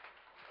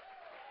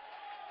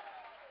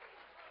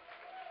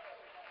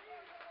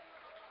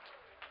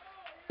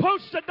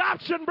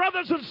 Post-adoption,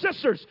 brothers and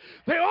sisters,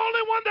 the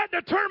only one that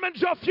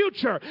determines your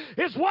future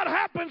is what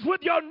happens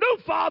with your new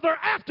father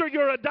after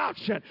your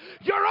adoption.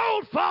 Your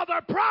old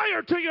father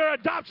prior to your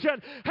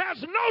adoption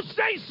has no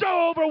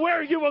say-so over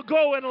where you will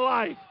go in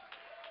life,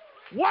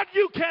 what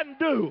you can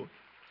do,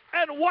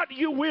 and what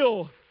you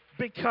will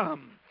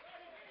become.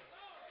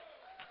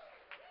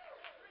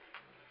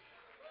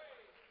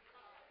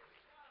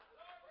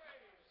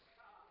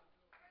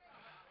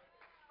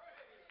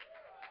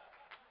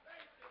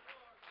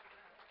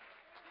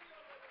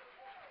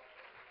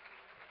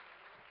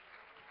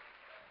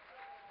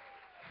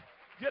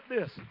 Get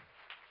this.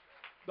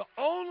 The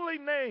only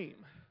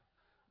name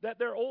that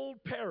their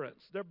old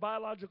parents, their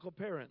biological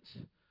parents,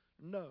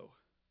 know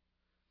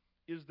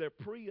is their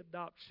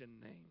pre-adoption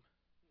name.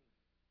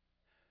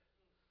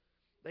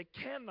 They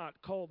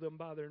cannot call them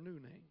by their new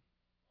name.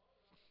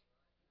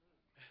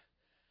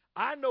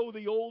 I know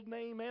the old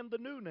name and the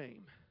new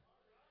name,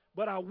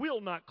 but I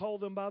will not call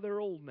them by their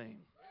old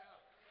name.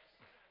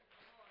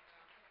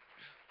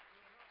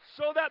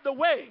 So that the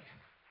way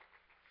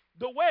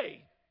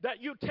that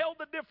you tell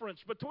the difference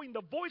between the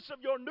voice of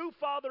your new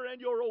father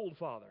and your old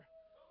father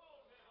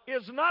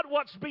is not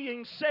what's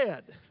being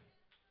said.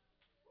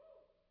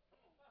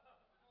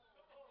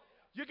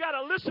 You got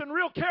to listen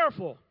real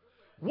careful.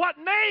 What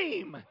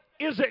name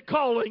is it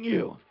calling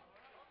you?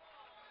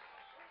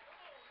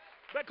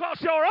 Because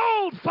your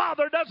old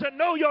father doesn't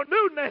know your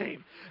new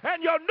name,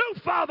 and your new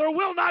father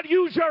will not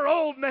use your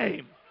old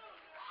name.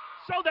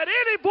 So that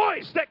any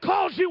voice that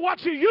calls you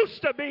what you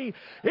used to be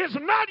is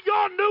not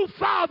your new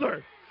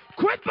father.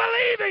 Quit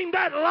believing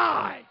that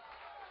lie.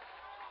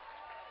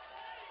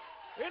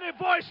 Any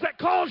voice that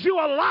calls you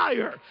a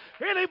liar,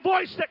 any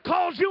voice that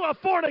calls you a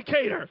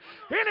fornicator,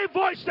 any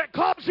voice that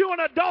calls you an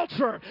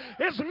adulterer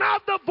is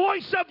not the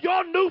voice of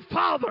your new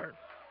father.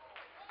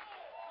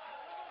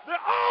 The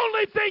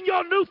only thing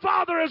your new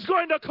father is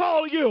going to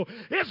call you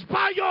is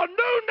by your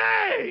new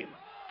name.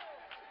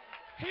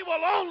 He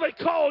will only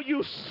call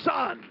you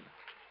son.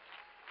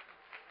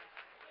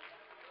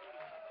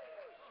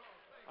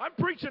 I'm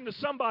preaching to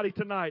somebody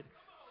tonight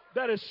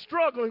that is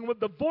struggling with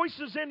the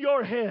voices in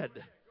your head.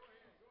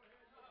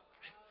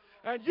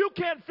 And you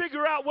can't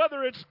figure out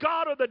whether it's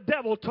God or the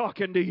devil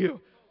talking to you.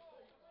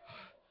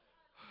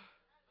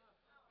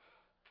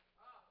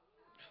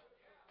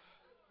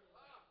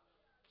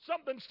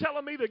 Something's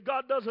telling me that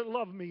God doesn't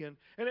love me, and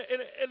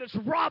it's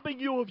robbing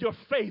you of your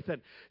faith.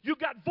 And you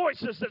got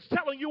voices that's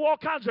telling you all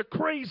kinds of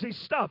crazy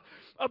stuff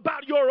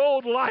about your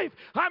old life.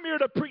 I'm here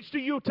to preach to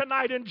you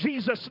tonight in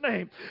Jesus'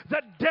 name.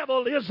 The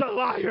devil is a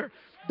liar.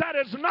 That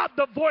is not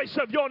the voice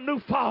of your new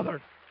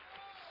father.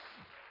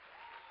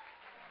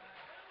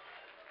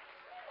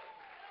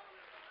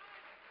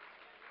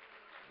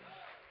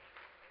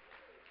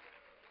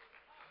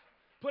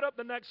 Put up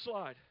the next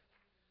slide.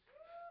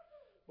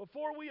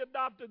 Before we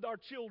adopted our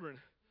children,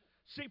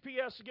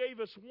 CPS gave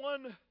us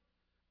one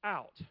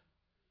out.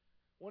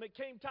 When it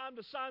came time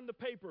to sign the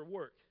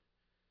paperwork,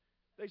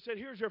 they said,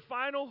 here's your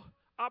final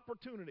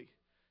opportunity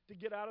to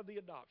get out of the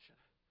adoption.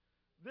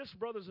 This,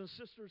 brothers and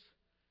sisters,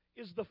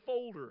 is the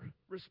folder,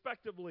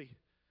 respectively,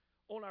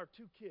 on our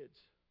two kids.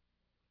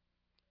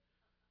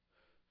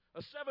 A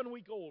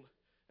 7-week-old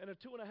and a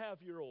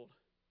 2.5-year-old.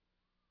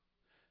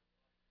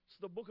 It's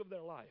the book of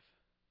their life.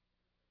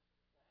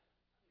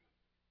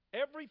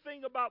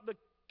 Everything about the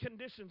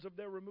conditions of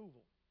their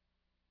removal.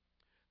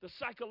 The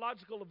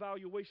psychological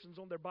evaluations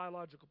on their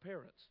biological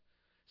parents.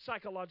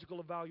 Psychological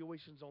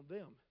evaluations on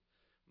them.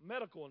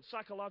 Medical and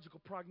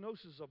psychological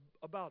prognosis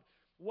about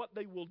what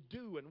they will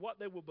do and what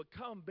they will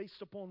become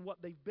based upon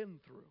what they've been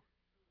through.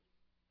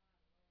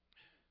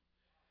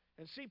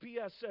 And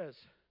CPS says,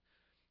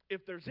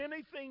 if there's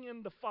anything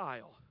in the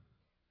file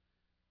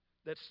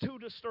that's too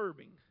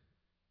disturbing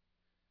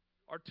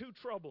or too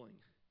troubling,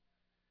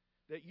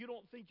 that you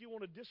don't think you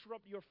want to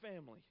disrupt your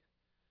family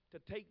to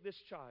take this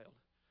child,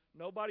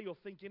 nobody will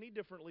think any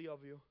differently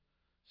of you.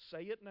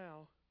 Say it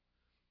now,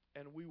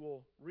 and we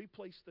will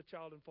replace the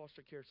child in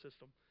foster care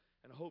system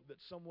and hope that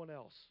someone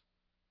else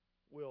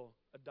will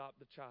adopt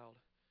the child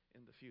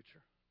in the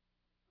future.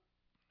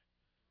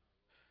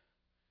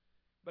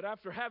 But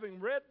after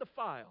having read the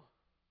file,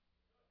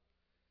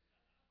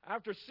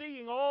 after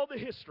seeing all the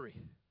history,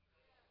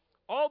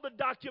 all the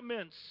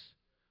documents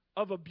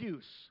of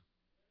abuse,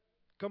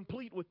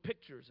 complete with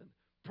pictures and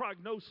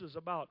prognosis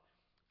about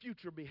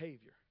future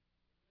behavior,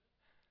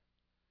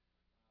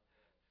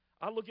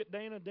 I look at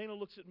Dana, Dana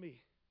looks at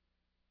me.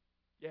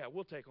 Yeah,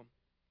 we'll take them.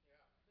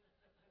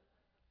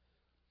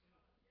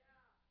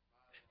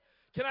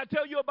 Can I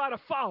tell you about a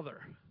father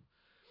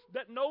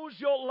that knows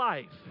your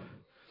life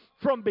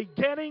from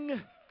beginning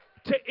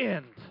to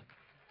end?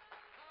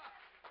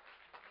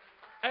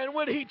 And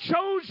when he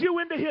chose you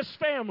into his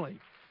family,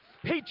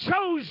 he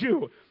chose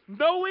you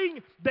knowing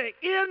the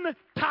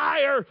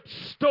entire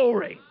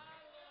story.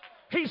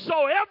 He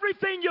saw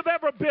everything you've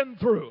ever been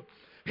through.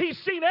 He's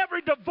seen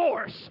every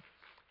divorce,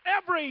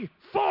 every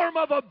form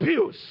of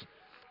abuse,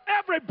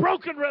 every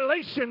broken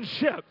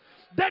relationship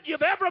that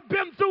you've ever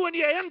been through in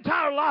your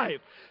entire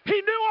life. He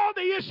knew all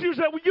the issues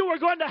that you were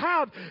going to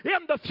have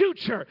in the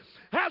future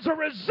as a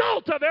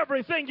result of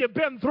everything you've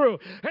been through.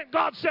 And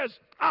God says,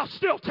 I'll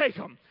still take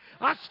them.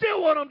 I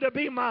still want them to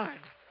be mine.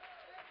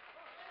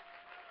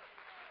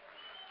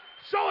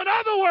 So in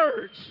other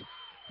words,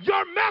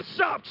 your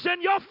mess-ups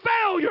and your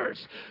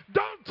failures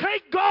don't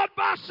take God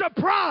by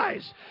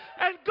surprise.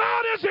 And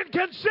God isn't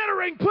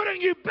considering putting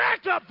you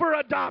back up for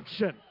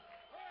adoption.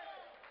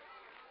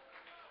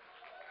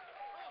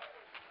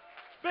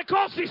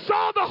 Because he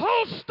saw the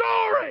whole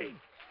story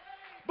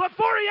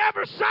before he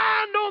ever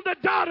signed on the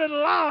dotted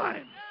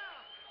line.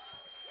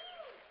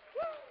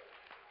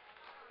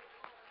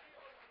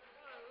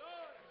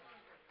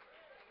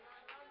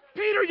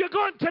 Peter, you're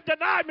going to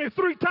deny me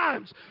 3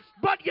 times,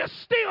 but you're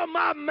still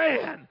my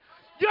man.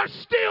 You're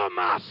still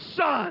my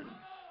son.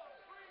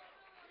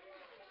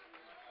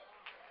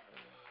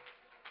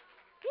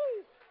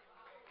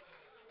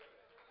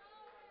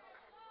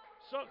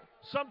 So,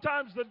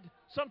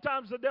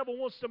 sometimes the devil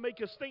wants to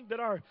make us think that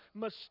our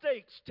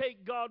mistakes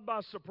take God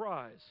by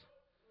surprise.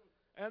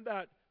 And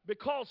that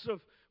because of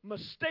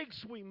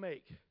mistakes we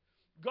make,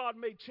 God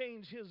may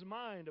change his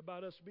mind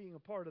about us being a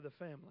part of the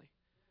family.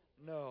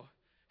 No.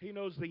 He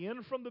knows the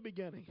end from the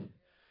beginning.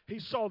 He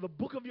saw the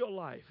book of your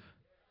life.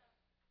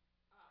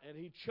 And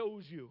he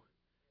chose you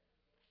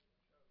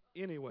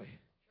anyway.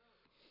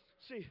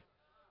 See,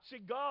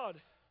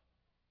 God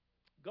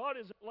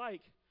isn't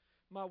like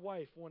my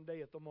wife one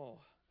day at the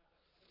mall.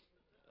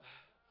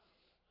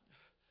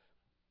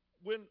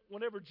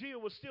 Whenever Gia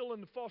was still in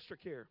the foster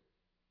care,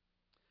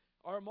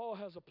 our mall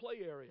has a play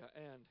area,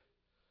 and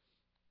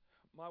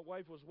my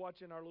wife was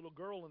watching our little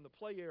girl in the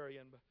play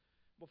area, and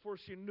before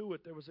she knew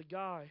it, there was a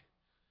guy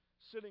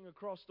sitting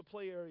across the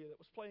play area that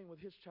was playing with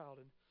his child,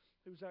 and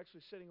he was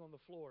actually sitting on the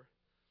floor.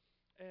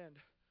 And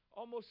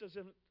almost as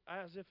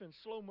if in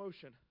slow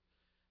motion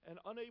and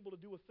unable to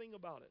do a thing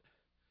about it,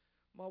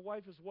 my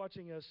wife is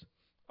watching as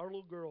our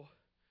little girl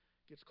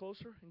gets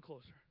closer and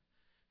closer.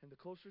 And the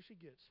closer she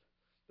gets,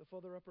 the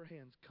further up her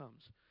hand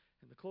comes.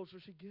 And the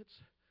closer she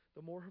gets,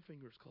 the more her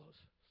fingers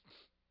close.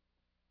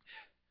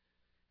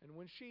 And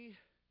when she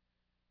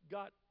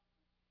got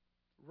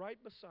right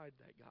beside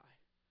that guy,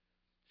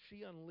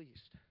 she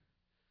unleashed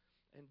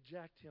and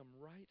jacked him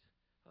right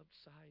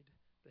upside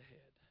the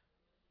head.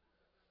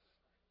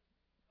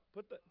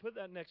 Put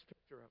that next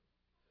picture up.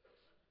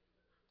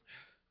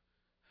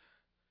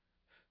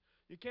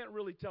 You can't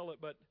really tell it,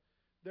 but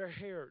their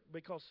hair,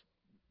 because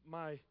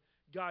my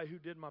guy who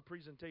did my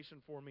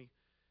presentation for me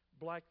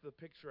blacked the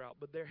picture out,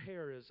 but their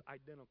hair is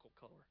identical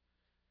color,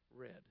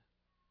 red.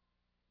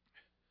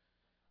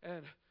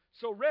 And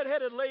so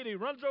red-headed lady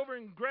runs over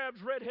and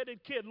grabs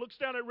red-headed kid, looks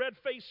down at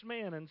red-faced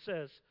man and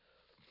says,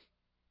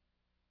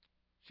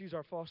 she's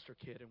our foster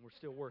kid and we're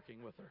still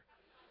working with her.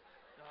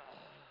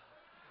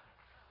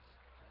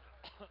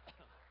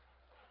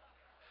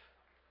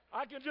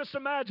 I can just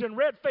imagine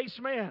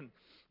red-faced man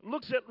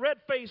looks at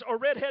red-faced or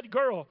red-headed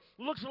girl,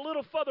 looks a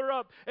little further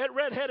up at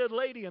red-headed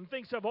lady and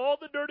thinks of all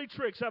the dirty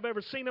tricks I've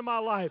ever seen in my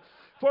life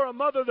for a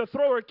mother to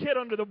throw her kid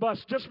under the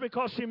bus just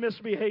because she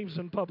misbehaves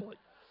in public.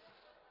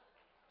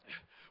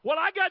 Well,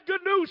 I got good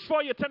news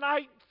for you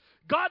tonight.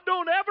 God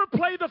don't ever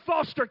play the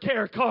foster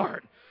care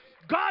card.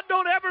 God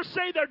don't ever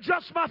say they're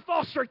just my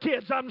foster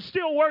kids. I'm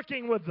still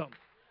working with them.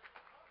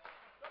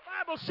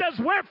 The Bible says,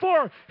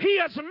 wherefore he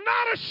is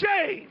not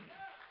ashamed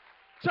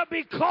to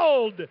be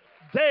called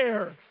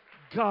their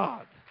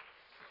God.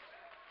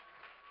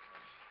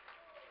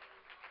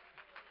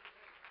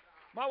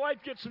 My wife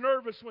gets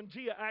nervous when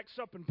Gia acts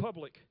up in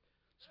public,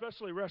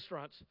 especially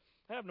restaurants.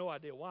 I have no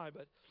idea why,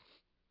 but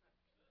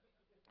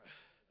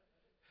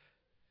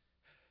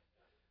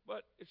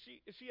if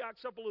she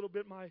acts up a little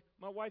bit, my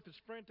wife is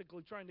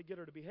frantically trying to get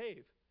her to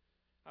behave.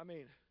 I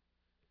mean,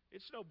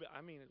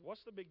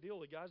 what's the big deal?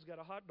 The guy's got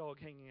a hot dog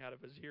hanging out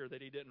of his ear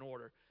that he didn't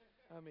order.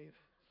 I mean,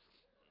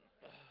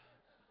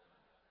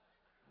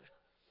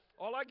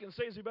 all I can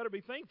say is he better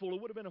be thankful.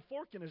 It would have been a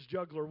fork in his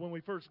jugular when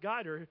we first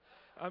got her.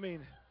 I mean,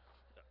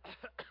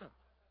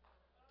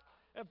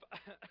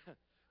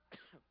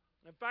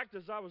 in fact,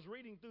 as I was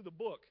reading through the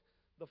book,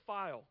 The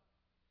File,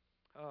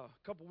 a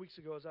couple weeks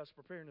ago as I was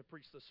preparing to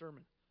preach the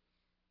sermon,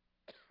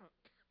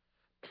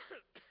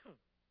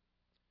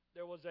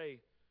 there was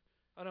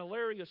an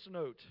hilarious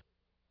note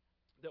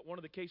that one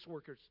of the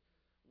caseworkers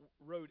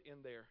wrote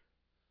in there.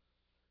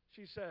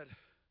 She said,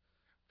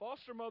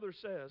 foster mother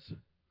says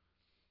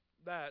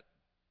that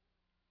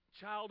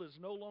child is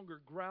no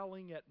longer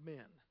growling at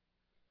men.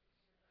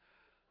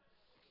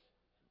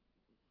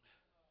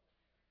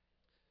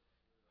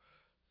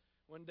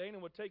 When Dana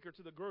would take her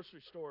to the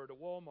grocery store, to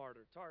Walmart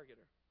or Target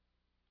or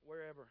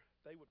wherever,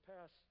 they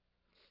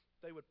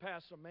would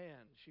pass a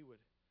man, she would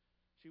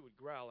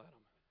growl at him.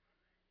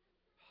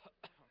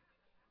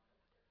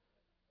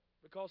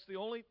 Because the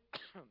only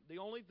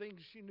thing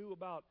she knew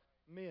about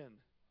men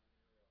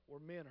were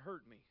men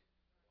hurt me.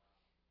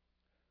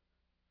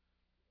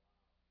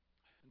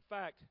 In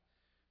fact,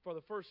 for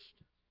the first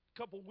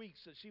couple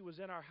weeks that she was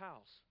in our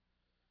house,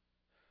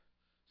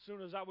 as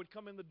soon as I would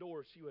come in the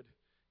door, she would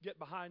get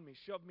behind me,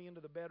 shove me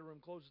into the bedroom,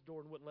 close the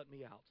door, and wouldn't let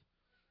me out.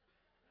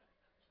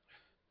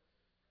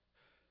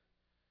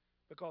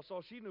 Because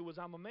all she knew was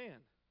I'm a man.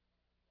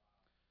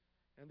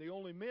 And the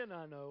only men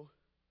I know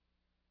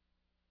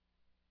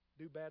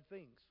do bad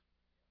things.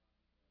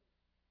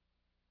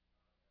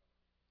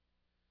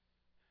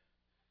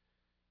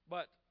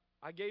 But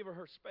I gave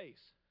her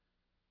space.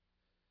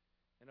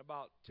 And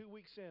about 2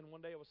 weeks in,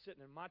 one day I was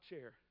sitting in my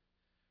chair,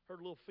 heard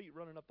little feet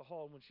running up the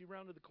hall. And when she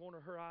rounded the corner,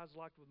 her eyes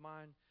locked with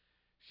mine.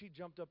 She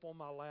jumped up on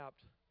my lap,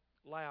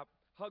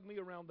 hugged me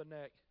around the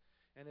neck,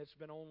 and it's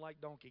been on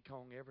like Donkey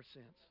Kong ever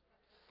since.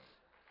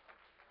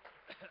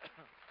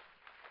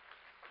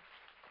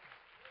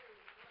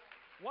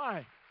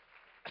 Why?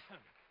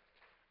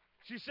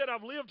 She said,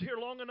 I've lived here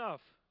long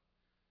enough,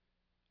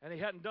 and he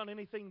hadn't done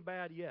anything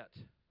bad yet.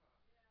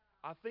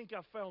 I think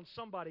I've found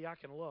somebody I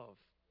can love.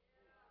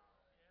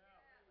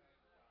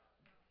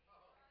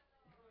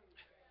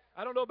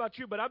 I don't know about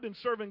you, but I've been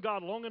serving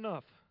God long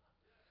enough,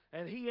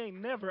 and he ain't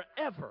never,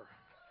 ever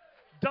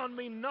done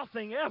me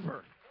nothing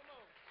ever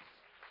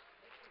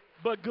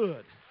but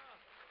good.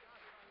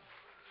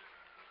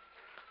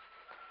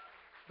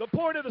 The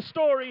point of the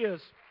story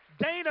is,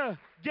 Dana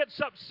gets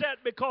upset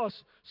because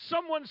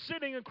someone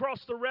sitting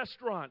across the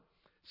restaurant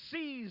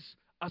sees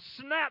a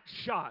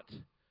snapshot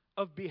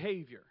of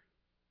behavior.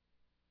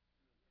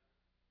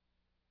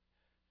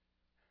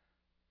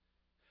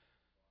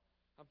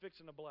 I'm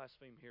fixing to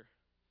blaspheme here.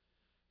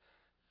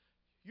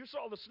 You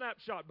saw the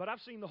snapshot, but I've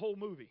seen the whole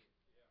movie.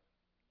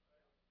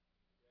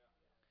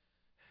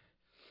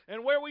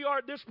 And where we are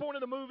at this point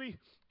of the movie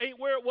ain't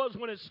where it was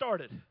when it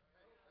started.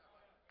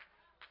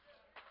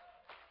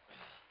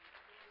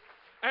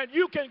 And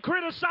you can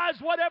criticize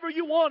whatever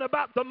you want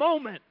about the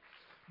moment.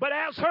 But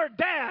as her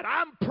dad,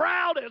 I'm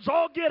proud as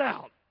all get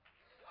out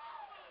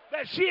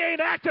that she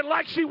ain't acting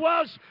like she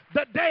was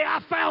the day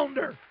I found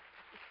her.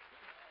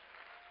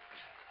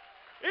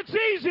 It's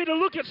easy to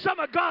look at some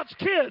of God's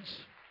kids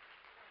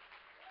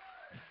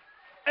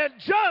and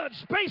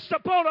judge based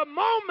upon a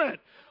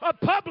moment of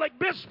public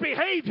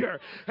misbehavior.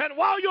 And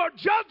while you're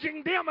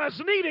judging them as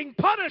needing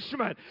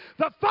punishment,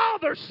 the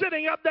Father's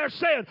sitting up there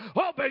saying,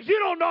 oh, but you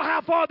don't know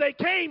how far they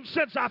came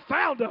since I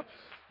found them.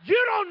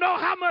 You don't know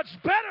how much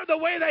better the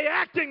way they're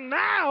acting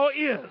now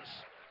is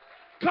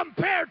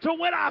compared to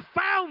when I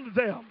found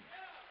them.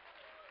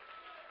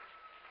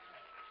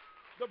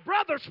 The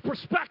brother's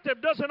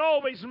perspective doesn't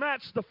always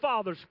match the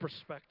father's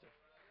perspective.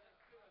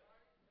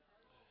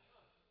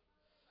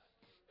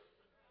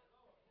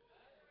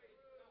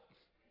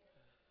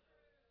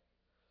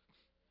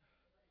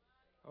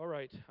 All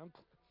right.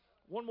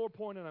 One more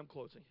point and I'm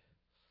closing.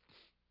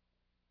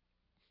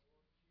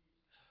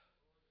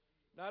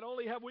 Not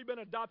only have we been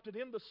adopted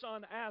in the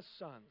Son as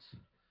sons,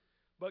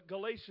 but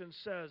Galatians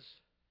says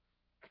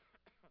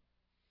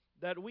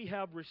that we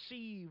have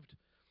received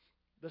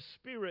the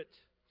Spirit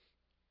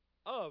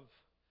of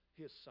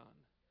His Son.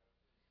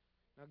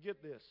 Now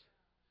get this.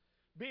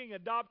 Being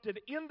adopted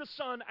in the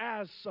Son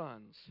as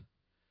sons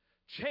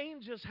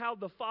changes how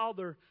the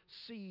Father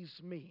sees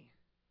me,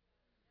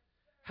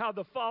 how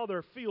the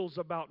Father feels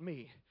about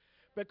me.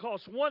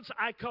 Because once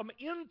I come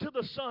into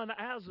the Son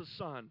as a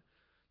son,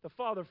 the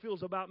Father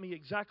feels about me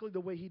exactly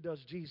the way He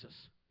does Jesus.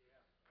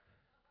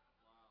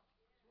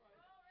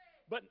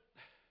 But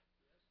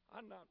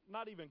I'm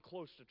not even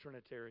close to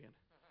Trinitarian.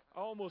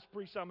 I almost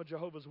preached I'm a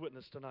Jehovah's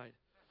Witness tonight.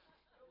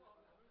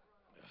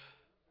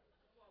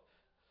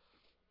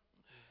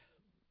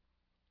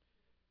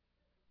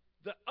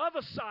 The other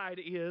side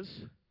is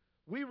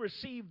we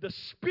receive the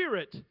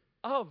Spirit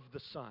of the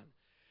Son.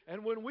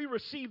 And when we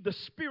receive the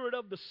Spirit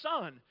of the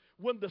Son,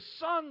 when the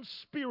Son's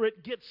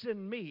Spirit gets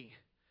in me,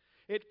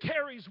 it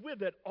carries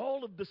with it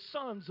all of the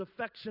Son's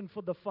affection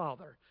for the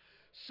Father.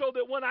 So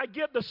that when I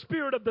get the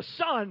Spirit of the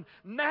Son,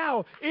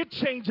 now it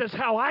changes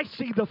how I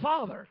see the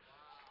Father.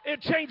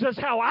 It changes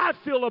how I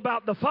feel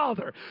about the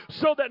Father.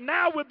 So that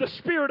now with the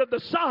Spirit of the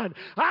Son,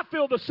 I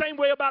feel the same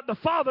way about the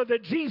Father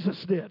that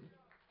Jesus did.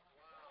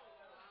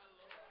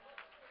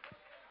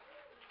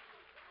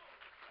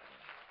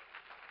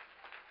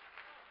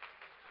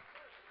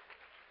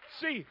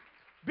 See,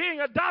 being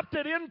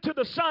adopted into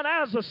the Son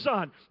as a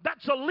son,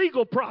 that's a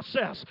legal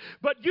process.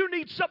 But you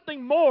need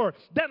something more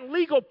than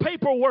legal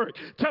paperwork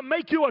to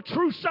make you a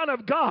true son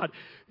of God.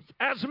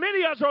 As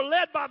many as are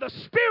led by the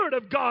Spirit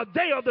of God,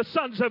 they are the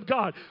sons of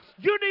God.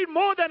 You need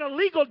more than a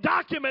legal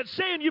document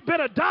saying you've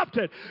been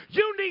adopted.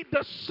 You need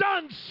the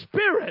Son's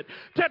Spirit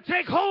to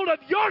take hold of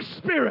your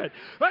spirit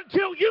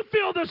until you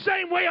feel the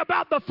same way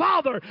about the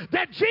Father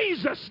that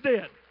Jesus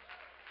did.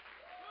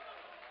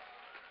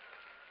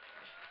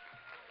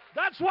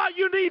 That's why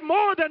you need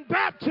more than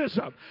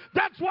baptism.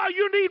 That's why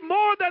you need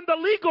more than the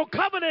legal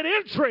covenant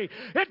entry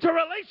into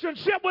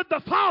relationship with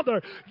the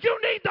Father. You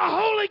need the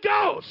Holy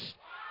Ghost.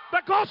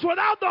 Because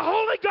without the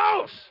Holy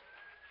Ghost,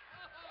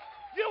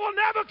 you will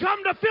never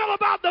come to feel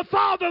about the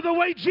Father the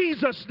way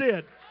Jesus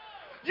did.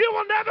 You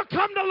will never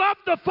come to love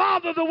the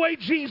Father the way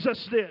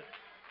Jesus did.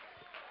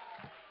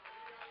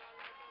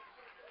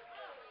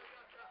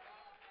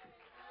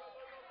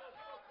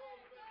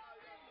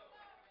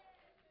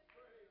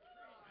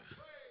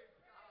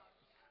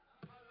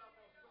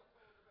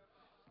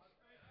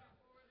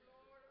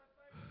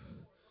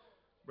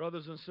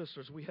 Brothers and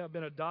sisters, we have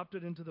been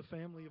adopted into the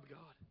family of God.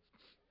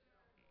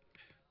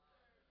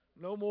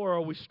 No more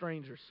are we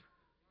strangers.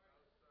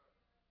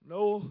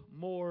 No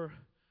more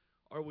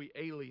are we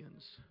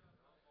aliens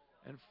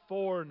and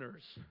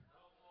foreigners,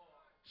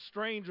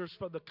 strangers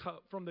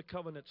from the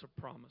covenants of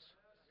promise.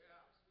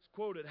 It's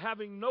quoted,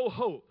 having no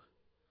hope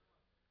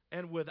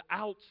and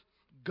without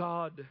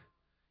God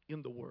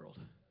in the world.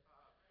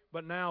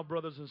 But now,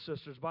 brothers and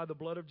sisters, by the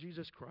blood of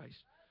Jesus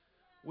Christ,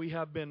 we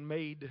have been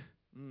made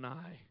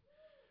nigh.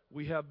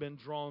 We have been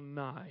drawn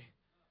nigh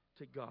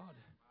to God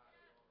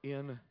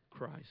in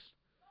Christ.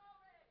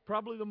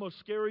 Probably the most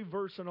scary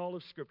verse in all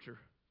of Scripture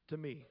to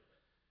me.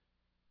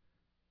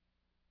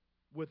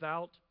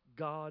 Without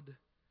God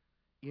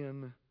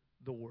in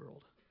the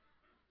world.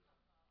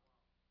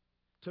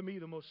 To me,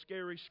 the most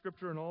scary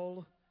Scripture in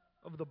all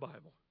of the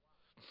Bible.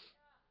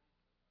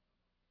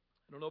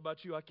 I don't know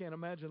about you, I can't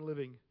imagine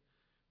living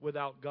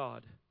without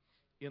God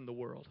in the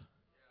world.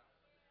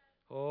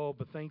 Oh,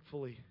 but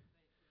thankfully,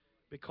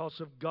 because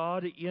of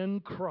God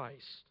in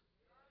Christ,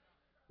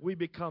 we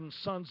become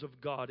sons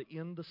of God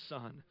in the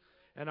Son.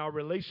 And our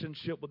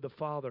relationship with the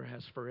Father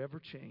has forever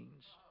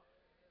changed.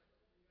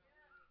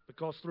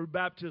 Because through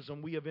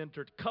baptism, we have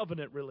entered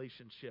covenant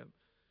relationship.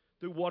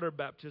 Through water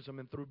baptism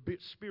and through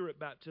Spirit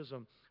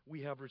baptism,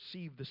 we have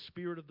received the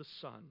Spirit of the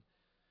Son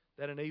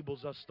that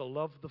enables us to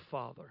love the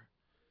Father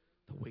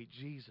the way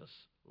Jesus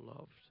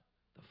loved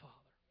the Father.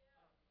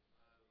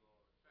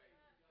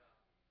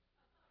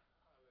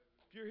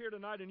 If you're here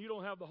tonight and you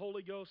don't have the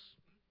Holy Ghost,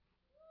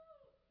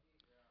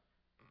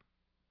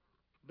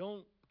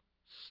 don't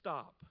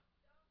stop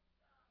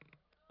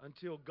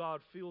until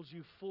God fills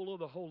you full of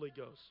the Holy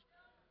Ghost,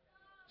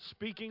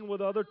 speaking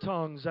with other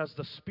tongues as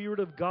the Spirit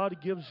of God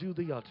gives you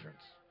the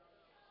utterance.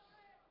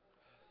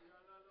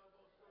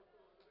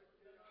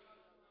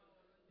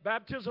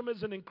 Baptism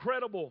is an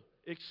incredible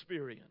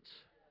experience.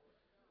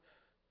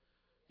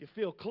 You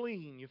feel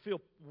clean, you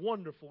feel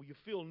wonderful, you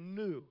feel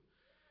new.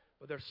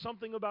 But there's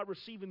something about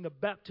receiving the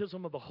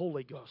baptism of the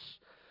Holy Ghost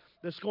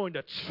that's going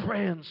to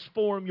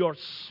transform your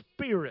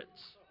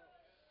spirits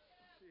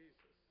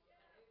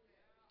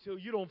till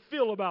you don't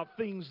feel about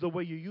things the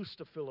way you used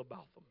to feel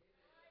about them.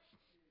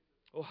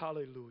 Oh,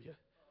 hallelujah.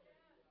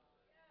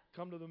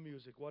 come to the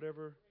music,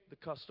 whatever the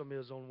custom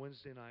is on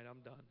Wednesday night.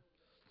 I'm done.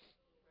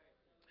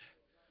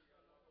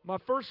 My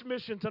first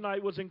mission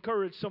tonight was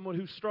encourage someone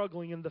who's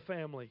struggling in the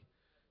family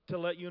to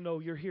let you know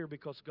you're here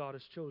because God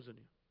has chosen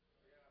you.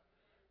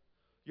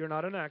 You're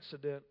not an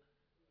accident.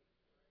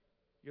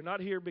 You're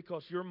not here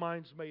because your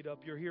mind's made up.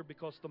 You're here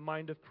because the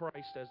mind of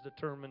Christ has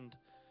determined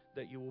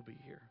that you will be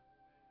here.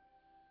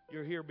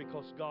 You're here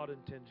because God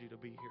intends you to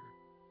be here.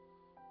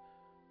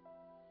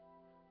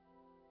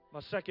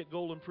 My second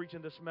goal in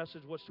preaching this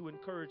message was to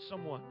encourage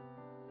someone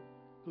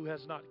who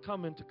has not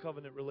come into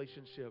covenant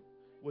relationship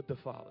with the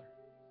Father.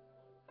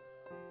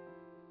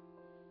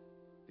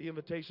 The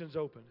invitation's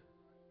open.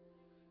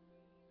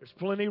 There's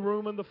plenty of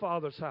room in the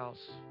Father's house.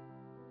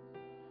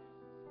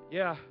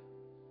 Yeah,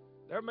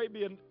 there may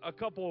be a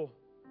couple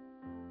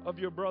of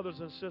your brothers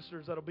and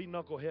sisters that'll be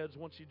knuckleheads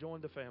once you join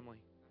the family.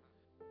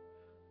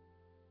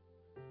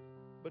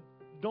 But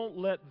don't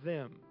let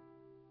them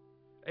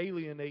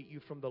alienate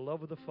you from the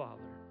love of the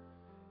Father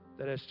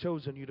that has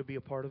chosen you to be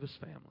a part of His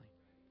family.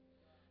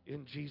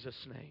 In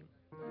Jesus' name.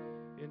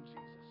 In Jesus'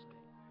 name.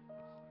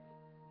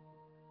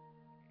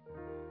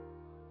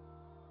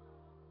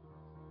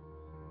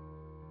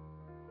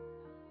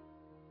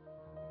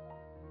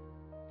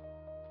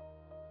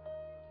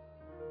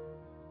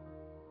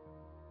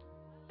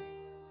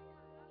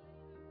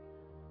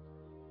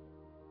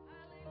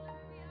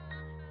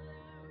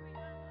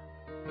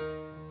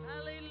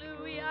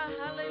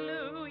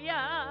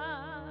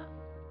 Hallelujah.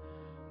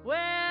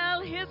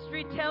 Well,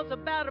 history tells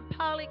about a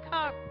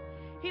Polycarp.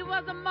 He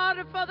was a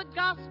martyr for the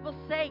gospel's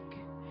sake.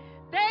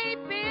 They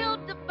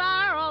built a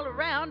fire all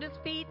around his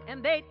feet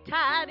and they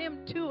tied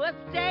him to a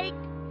stake.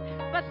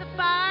 But the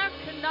fire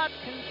could not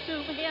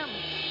consume him,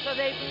 so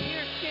they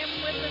pierced him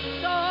with a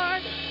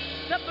sword.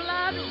 The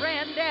blood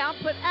ran down,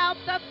 put out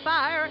the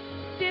fire.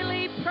 Still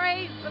he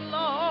praised the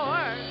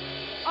Lord.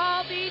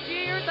 All these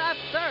years I've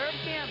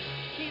served him.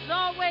 He's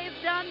always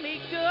done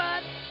me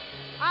good.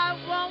 I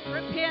won't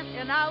repent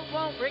and I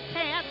won't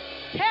recant.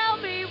 Tell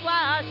me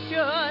why I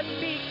should,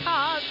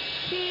 because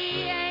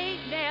he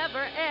ain't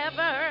never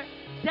ever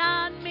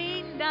done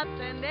me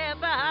nothing,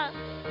 ever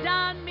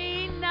done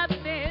me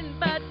nothing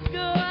but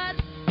good,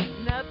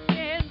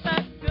 nothing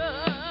but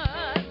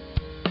good.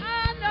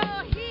 I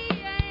know he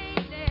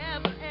ain't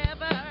never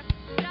ever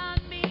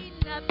done me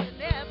nothing,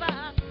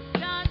 ever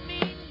done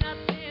me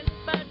nothing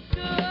but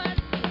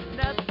good,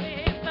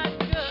 nothing but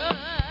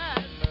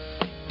good.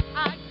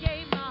 I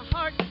gave my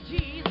heart to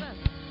Jesus,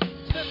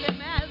 took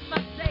him as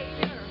my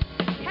Savior,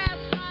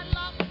 cast my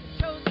lot,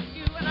 chosen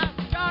you, and I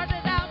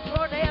started out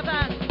toward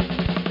heaven.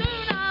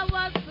 Soon I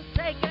was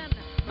forsaken,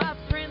 my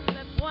friends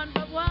left one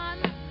by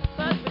one,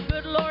 but the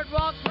good Lord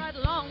walked right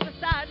along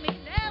beside me,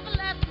 never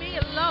left me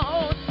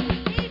alone.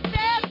 He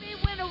fed me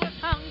when I was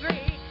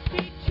hungry,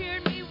 he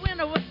cheered me when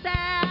I was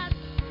sad.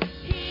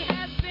 He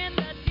has been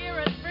the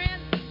dearest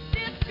friend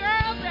this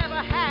girl's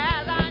ever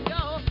had. I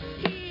know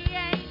he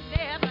ain't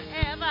never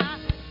ever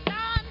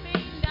done me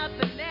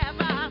nothing,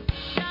 never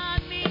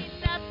done me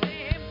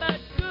nothing but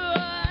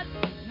good,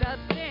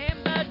 nothing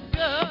but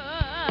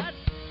good.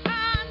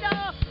 I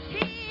know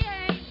he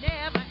ain't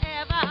never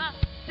ever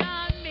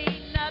done me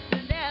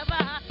nothing,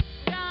 ever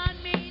done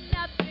me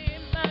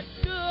nothing but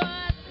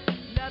good,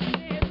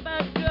 nothing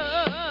but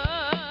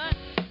good.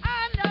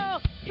 I know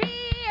he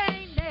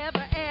ain't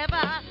never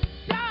ever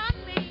done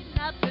me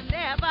nothing,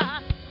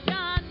 ever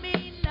done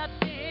me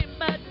nothing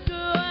but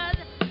good,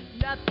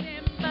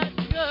 nothing but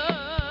good.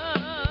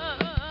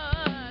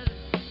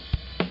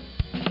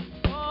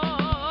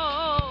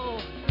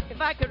 Oh, if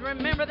I could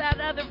remember that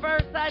other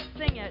verse, I'd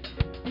sing it.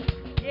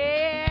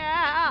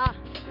 Yeah.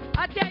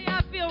 I tell you,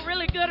 I feel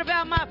really good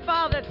about my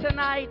father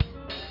tonight.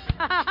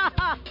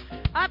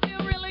 I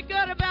feel really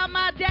good about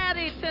my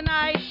daddy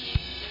tonight.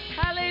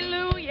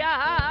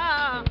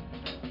 Hallelujah.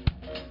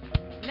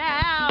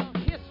 Now,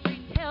 history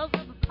tells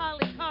of a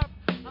Polycarp,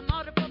 a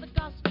martyr for the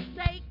gospel's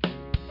sake.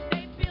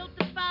 They built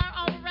a fire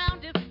all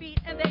around his feet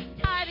and they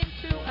tied him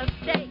to a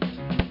stake.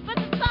 But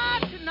the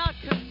fire could not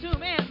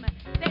consume him.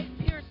 They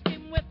pierced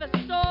him with a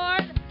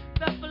sword.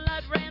 The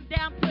blood ran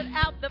down, put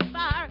out the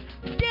fire.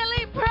 Still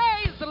he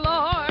praised the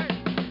Lord.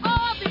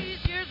 All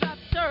these years I've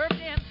served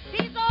him.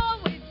 He's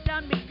always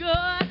done me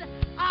good.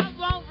 I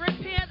won't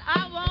repent,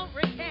 I won't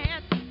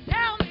recant.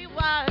 Tell me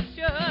why I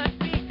should,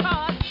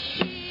 because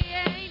he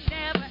ain't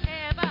never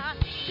ever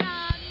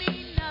done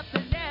me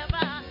nothing,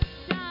 ever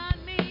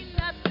done me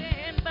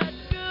nothing but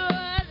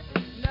good,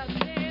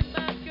 nothing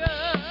but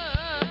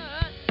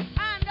good.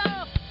 I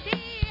know he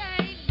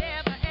ain't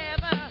never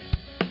ever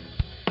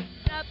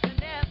nothing,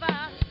 ever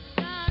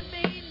done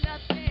me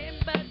nothing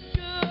but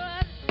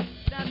good,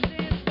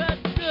 nothing but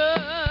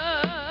good.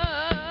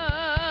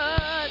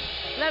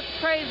 Let's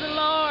praise the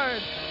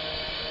Lord.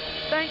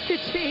 Thank you,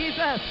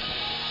 Jesus.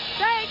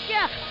 Thank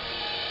you.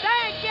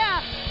 Thank you.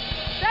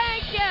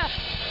 Thank you.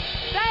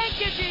 Thank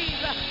you,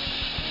 Jesus.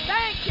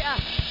 Thank you.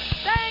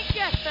 Thank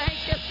you. Thank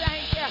you.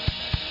 Thank you.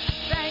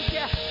 Thank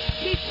you.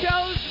 He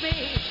chose me.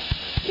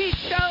 He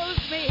chose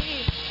me.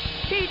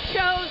 He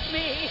chose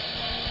me.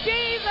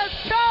 Jesus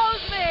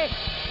chose me.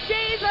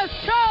 Jesus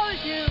chose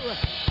you.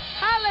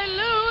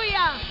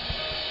 Hallelujah.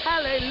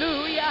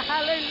 Hallelujah.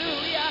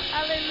 Hallelujah.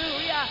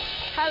 Hallelujah.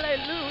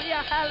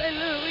 Hallelujah.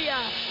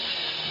 Hallelujah.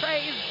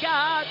 Praise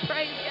God.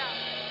 Praise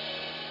God.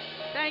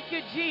 Thank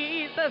you,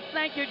 Jesus.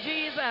 Thank you,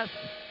 Jesus.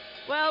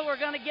 Well, we're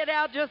going to get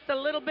out just a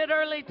little bit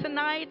early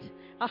tonight.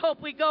 I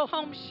hope we go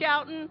home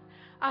shouting.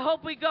 I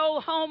hope we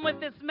go home with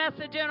this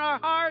message in our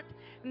heart.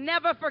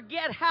 Never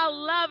forget how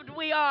loved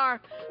we are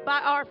by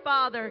our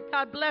Father.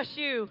 God bless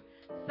you.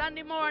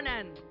 Sunday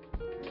morning.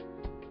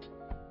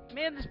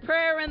 Men's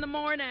prayer in the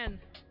morning.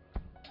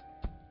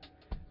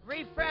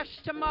 Refresh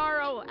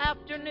tomorrow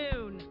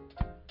afternoon.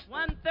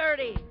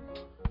 1:30.